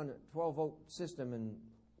use on a 12-volt system in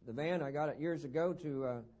the van. I got it years ago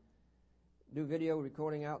to do video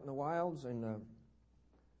recording out in the wilds, and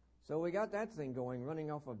so we got that thing going, running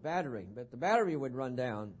off a battery. But the battery would run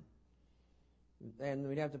down, and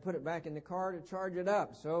we'd have to put it back in the car to charge it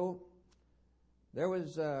up. So there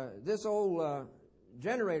was this old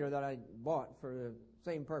generator that I bought for the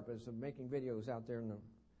same purpose of making videos out there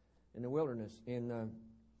in the wilderness. And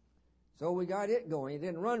so we got it going. It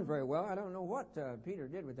didn't run very well. I don't know what Peter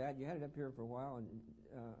did with that. You had it up here for a while, and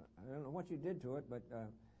I don't know what you did to it, but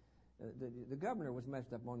the governor was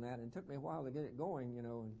messed up on that, and it took me a while to get it going, you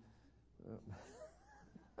know. And,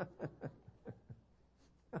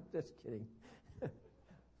 I'm just kidding.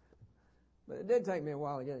 But it did take me a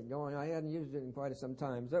while to get it going. I hadn't used it in quite some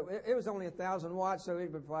time. So it was only 1,000 watts, so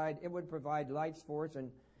it would provide lights for us.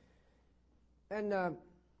 And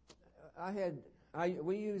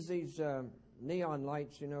we use these neon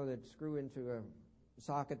lights, you know, that screw into a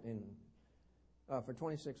socket, and for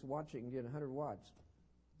 26 watts you can get 100 watts.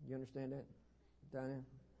 You understand that, Diane?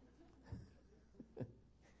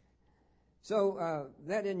 So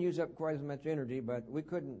that didn't use up quite as much energy, but we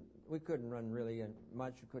couldn't run really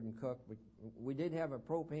much. We couldn't cook. We did have a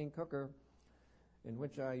propane cooker, in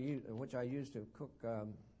which I used to cook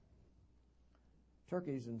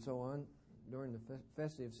turkeys and so on during the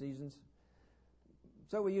festive seasons.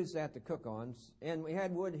 So we used that to cook on, and we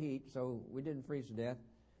had wood heat, so we didn't freeze to death.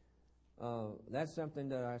 That's something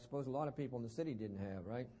that I suppose a lot of people in the city didn't have,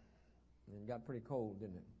 right? And it got pretty cold,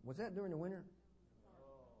 didn't it? Was that during the winter?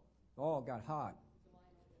 Oh, it got hot.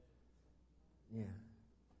 Yeah.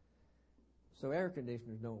 So air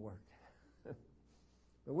conditioners don't work.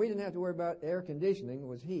 But we didn't have to worry about air conditioning. It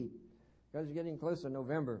was heat, because it's getting close to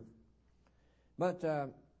November. But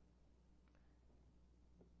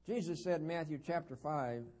Jesus said in Matthew chapter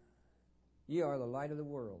 5, "Ye are the light of the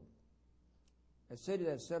world. A city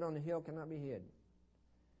that's set on a hill cannot be hid.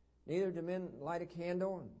 Neither do men light a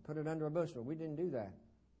candle and put it under a bushel." We didn't do that.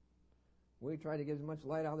 We tried to get as much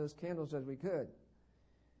light out of those candles as we could.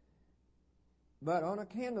 But on a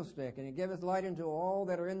candlestick, and it giveth light unto all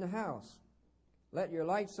that are in the house. Let your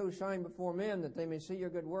light so shine before men that they may see your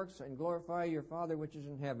good works and glorify your Father which is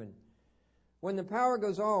in heaven. When the power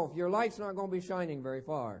goes off, your light's not going to be shining very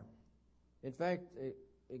far. In fact,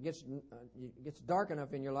 it gets dark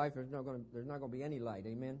enough in your life, there's not going to be any light.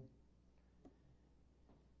 Amen?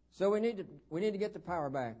 So we need to get the power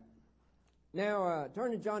back. Now,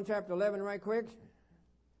 turn to John chapter 11 right quick.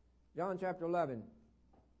 John chapter 11.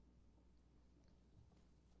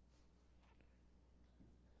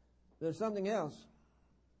 There's something else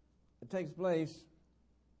that takes place,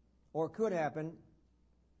 or could happen,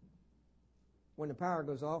 when the power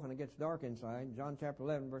goes off and it gets dark inside. John chapter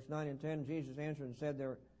 11, verse 9 and 10, Jesus answered and said,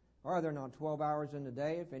 Are there not 12 hours in the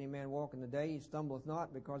day? If any man walk in the day, he stumbleth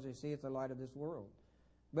not, because he seeth the light of this world.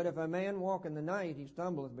 But if a man walk in the night, he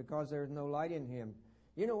stumbleth, because there is no light in him.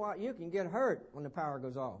 You know what? You can get hurt when the power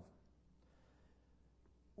goes off.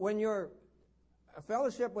 When your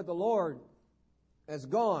fellowship with the Lord is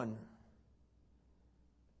gone,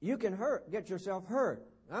 you can get yourself hurt.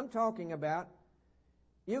 I'm talking about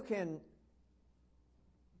you can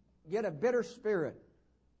get a bitter spirit.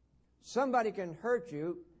 Somebody can hurt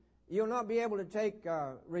you. You'll not be able to take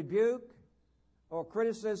rebuke or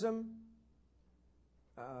criticism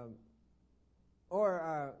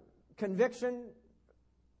or conviction.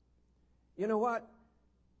 You know what?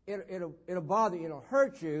 It'll bother you. It'll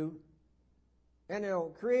hurt you, and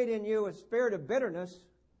it'll create in you a spirit of bitterness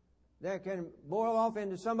that can boil off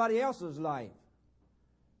into somebody else's life.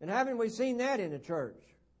 And haven't we seen that in the church,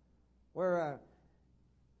 where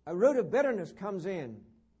a root of bitterness comes in?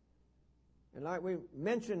 And like we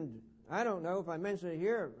mentioned, I don't know if I mentioned it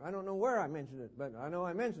here. I don't know where I mentioned it, but I know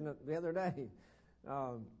I mentioned it the other day.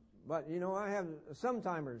 But, you know, I have some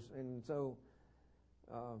timers, and so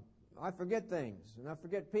I forget things, and I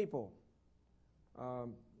forget people.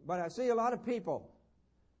 But I see a lot of people.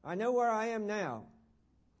 I know where I am now.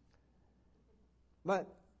 But,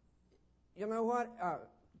 you know what?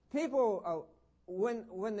 people,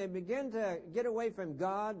 when they begin to get away from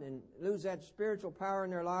God and lose that spiritual power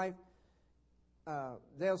in their life,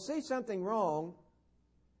 they'll see something wrong,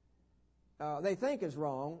 they think is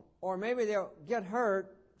wrong, or maybe they'll get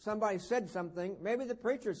hurt. Somebody said something. Maybe the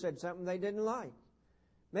preacher said something they didn't like.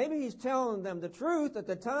 Maybe he's telling them the truth at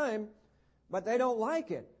the time, but they don't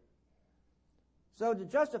like it. So to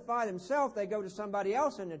justify themselves, they go to somebody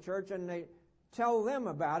else in the church and they tell them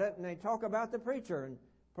about it, and they talk about the preacher. And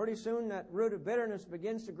pretty soon that root of bitterness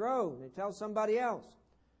begins to grow. They tell somebody else.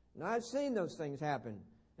 And I've seen those things happen.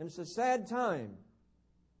 And it's a sad time.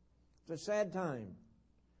 It's a sad time.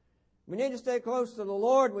 We need to stay close to the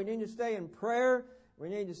Lord. We need to stay in prayer. We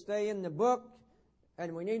need to stay in the book.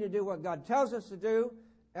 And we need to do what God tells us to do.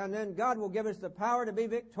 And then God will give us the power to be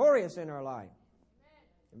victorious in our life.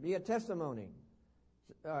 And be a testimony.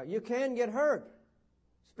 You can get hurt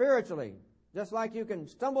spiritually. Just like you can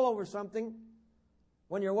stumble over something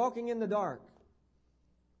when you're walking in the dark.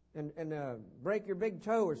 And break your big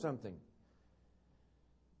toe or something.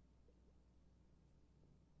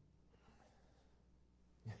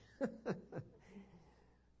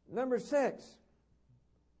 Number 6.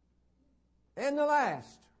 And the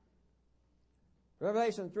last.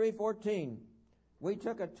 Revelation 3:14. We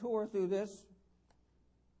took a tour through this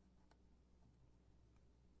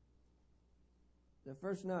the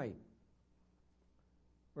first night.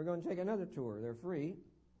 We're going to take another tour. They're free.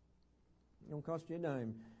 It don't cost you a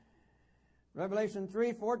dime. Revelation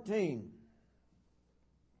 3:14.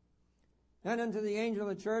 And unto the angel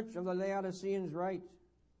of the church of the Laodiceans write,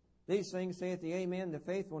 These things saith the Amen, the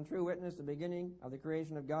faithful and true witness, the beginning of the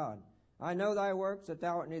creation of God. I know thy works, that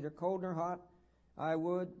thou art neither cold nor hot. I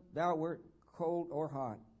would thou wert cold or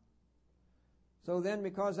hot. So then,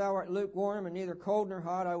 because thou art lukewarm and neither cold nor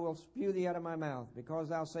hot, I will spew thee out of my mouth. Because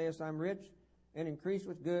thou sayest, I'm rich and increase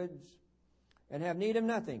with goods, and have need of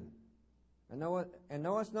nothing, and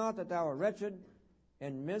knowest not that thou art wretched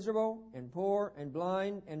and miserable and poor and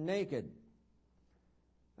blind and naked.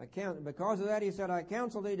 Because of that, he said, I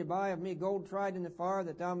counsel thee to buy of me gold tried in the fire,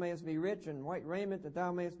 that thou mayest be rich, and white raiment, that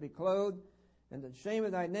thou mayest be clothed, and the shame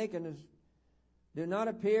of thy nakedness do not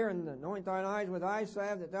appear, and anoint thine eyes with eye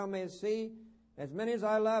salve, that thou mayest see. As many as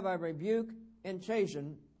I love, I rebuke and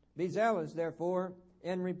chasten. Be zealous, therefore,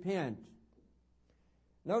 and repent.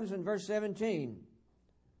 Notice in verse 17,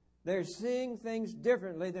 they're seeing things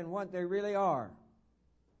differently than what they really are.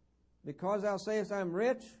 Because thou sayest, I am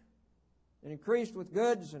rich, and increased with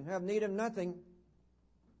goods, and have need of nothing.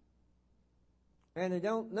 And they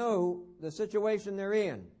don't know the situation they're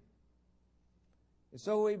in. And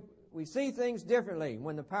so we see things differently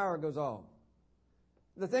when the power goes off.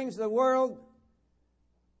 The things of the world,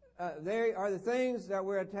 they are the things that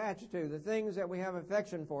we're attached to, the things that we have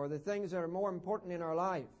affection for, the things that are more important in our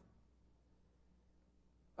life.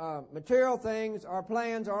 Material things, our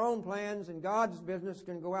plans, our own plans, and God's business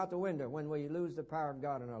can go out the window when we lose the power of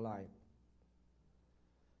God in our life.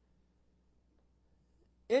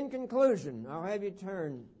 In conclusion, I'll have you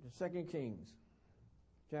turn to 2 Kings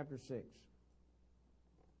chapter 6.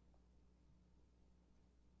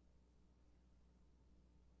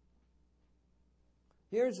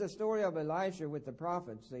 Here's the story of Elisha with the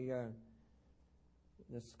prophets, the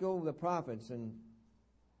school of the prophets, and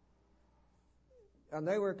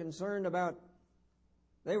they were concerned about,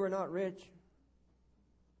 they were not rich,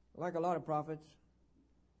 like a lot of prophets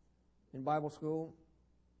in Bible school.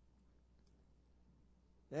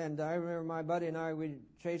 And I remember my buddy and I, we'd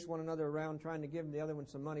chase one another around trying to give the other one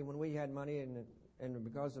some money when we had money, and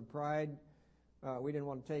because of pride, we didn't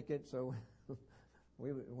want to take it, so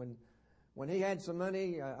when he had some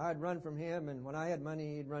money, I'd run from him, and when I had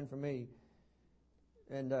money, he'd run from me.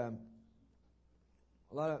 And a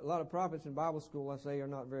lot of prophets in Bible school, I say, are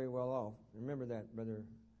not very well off. Remember that, Brother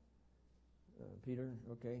Peter,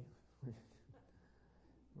 okay?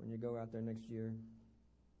 When you go out there next year.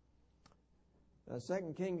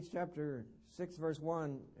 2 Kings chapter 6, verse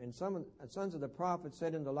 1, And some sons of the prophets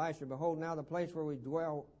said unto Elisha, Behold, now the place where we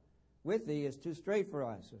dwell with thee is too strait for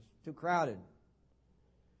us, it's too crowded.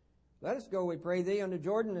 Let us go, we pray thee, unto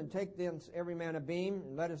Jordan, and take thence every man a beam,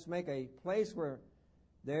 and let us make a place where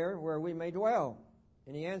we may dwell.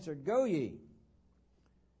 And he answered, Go ye.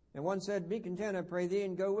 And one said, Be content, I pray thee,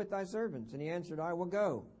 and go with thy servants. And he answered, I will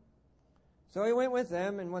go. So he went with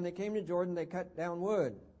them, and when they came to Jordan, they cut down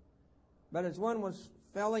wood. But as one was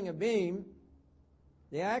felling a beam,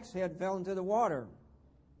 the axe head fell into the water.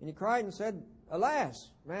 And he cried and said, Alas,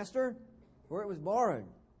 master, for it was borrowed.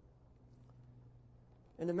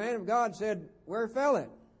 And the man of God said, Where fell it?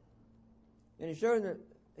 And he showed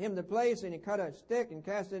him the place, and he cut a stick and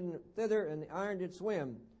cast it thither, and the iron did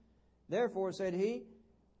swim. Therefore, said he,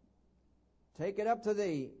 take it up to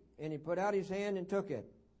thee. And he put out his hand and took it.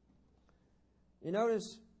 You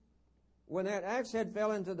notice, when that axe head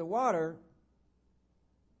fell into the water,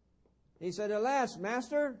 he said, Alas,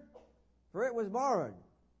 master, for it was borrowed.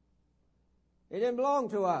 It didn't belong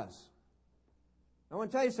to us. I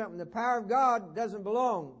want to tell you something. The power of God doesn't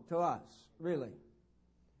belong to us, really.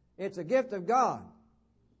 It's a gift of God.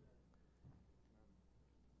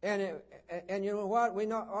 And you know what? We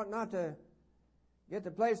ought not to get to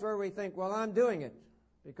the place where we think, well, I'm doing it.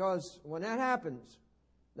 Because when that happens,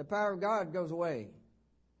 the power of God goes away.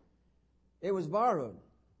 It was borrowed.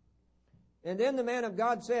 And then the man of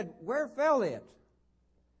God said, where fell it?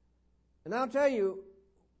 And I'll tell you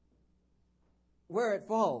where it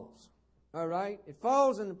falls. All right? It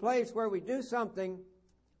falls in the place where we do something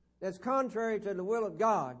that's contrary to the will of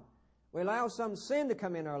God. We allow some sin to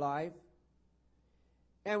come in our life.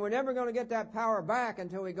 And we're never going to get that power back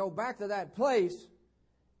until we go back to that place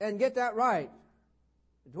and get that right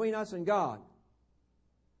between us and God.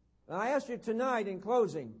 And I ask you tonight in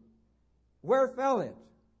closing, where fell it?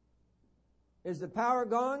 Is the power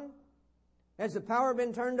gone? Has the power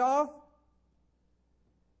been turned off?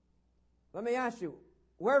 Let me ask you,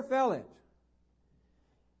 where fell it?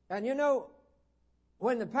 And you know,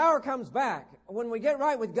 when the power comes back, when we get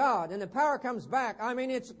right with God and the power comes back, I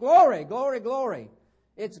mean, it's glory, glory, glory.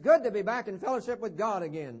 It's good to be back in fellowship with God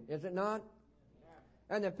again, is it not?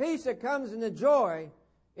 And the peace that comes and the joy,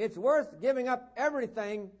 it's worth giving up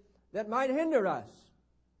everything that might hinder us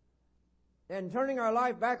and turning our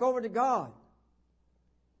life back over to God.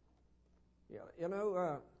 You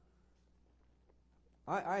know,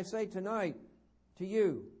 I say tonight to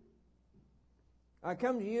you, I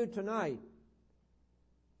come to you tonight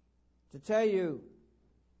to tell you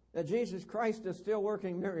that Jesus Christ is still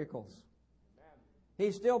working miracles.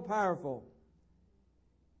 He's still powerful.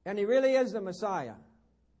 And He really is the Messiah.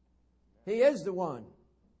 He is the one.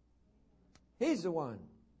 He's the one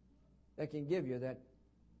that can give you that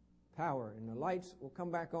power. And the lights will come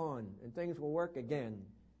back on and things will work again.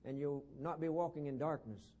 And you'll not be walking in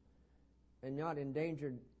darkness and not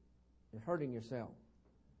endangered and hurting yourself.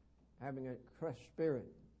 Having a crushed spirit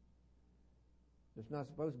that's not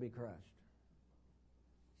supposed to be crushed.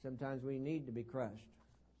 Sometimes we need to be crushed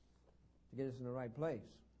to get us in the right place.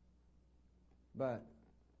 But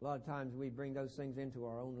a lot of times we bring those things into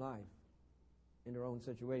our own life, into our own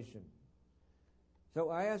situation. So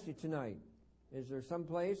I ask you tonight, is there some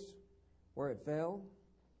place where it fell,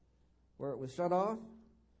 where it was shut off,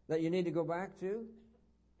 that you need to go back to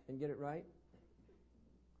and get it right?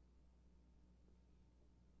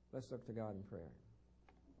 Let's look to God in prayer.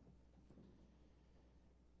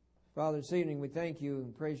 Father, this evening we thank you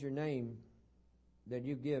and praise your name that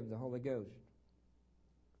you give the Holy Ghost.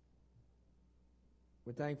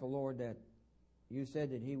 We're thankful, Lord, that you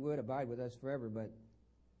said that He would abide with us forever, but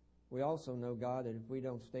we also know, God, that if we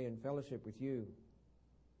don't stay in fellowship with you,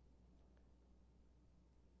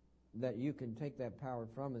 that you can take that power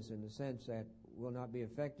from us in the sense that we'll not be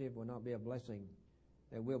effective, will not be a blessing,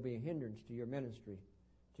 that will be a hindrance to your ministry,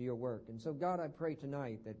 to your work. And so, God, I pray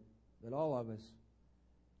tonight that all of us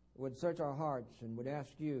would search our hearts and would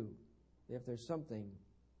ask you if there's something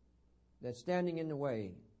that's standing in the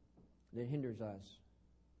way that hinders us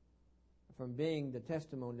from being the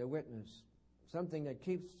testimony, the witness, something that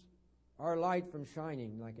keeps our light from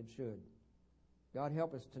shining like it should. God,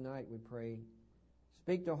 help us tonight, we pray.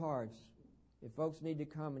 Speak to hearts. If folks need to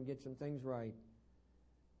come and get some things right,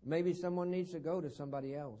 maybe someone needs to go to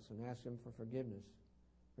somebody else and ask them for forgiveness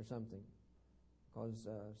for something. Because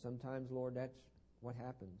sometimes, Lord, that's what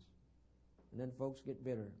happens. And then folks get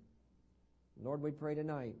bitter. Lord, we pray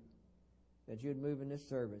tonight that you'd move in this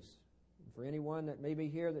service. And for anyone that may be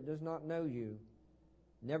here that does not know you,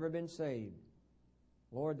 never been saved,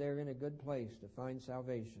 Lord, they're in a good place to find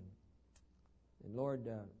salvation. And Lord,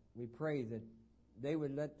 we pray that they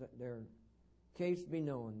would let their case be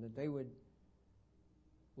known, that they would,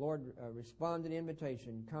 Lord, respond to the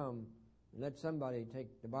invitation, come and let somebody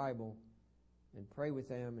take the Bible and pray with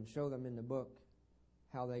them and show them in the book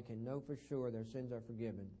how they can know for sure their sins are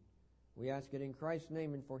forgiven. We ask it in Christ's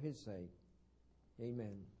name and for His sake.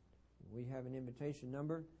 Amen. We have an invitation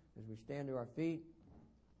number as we stand to our feet.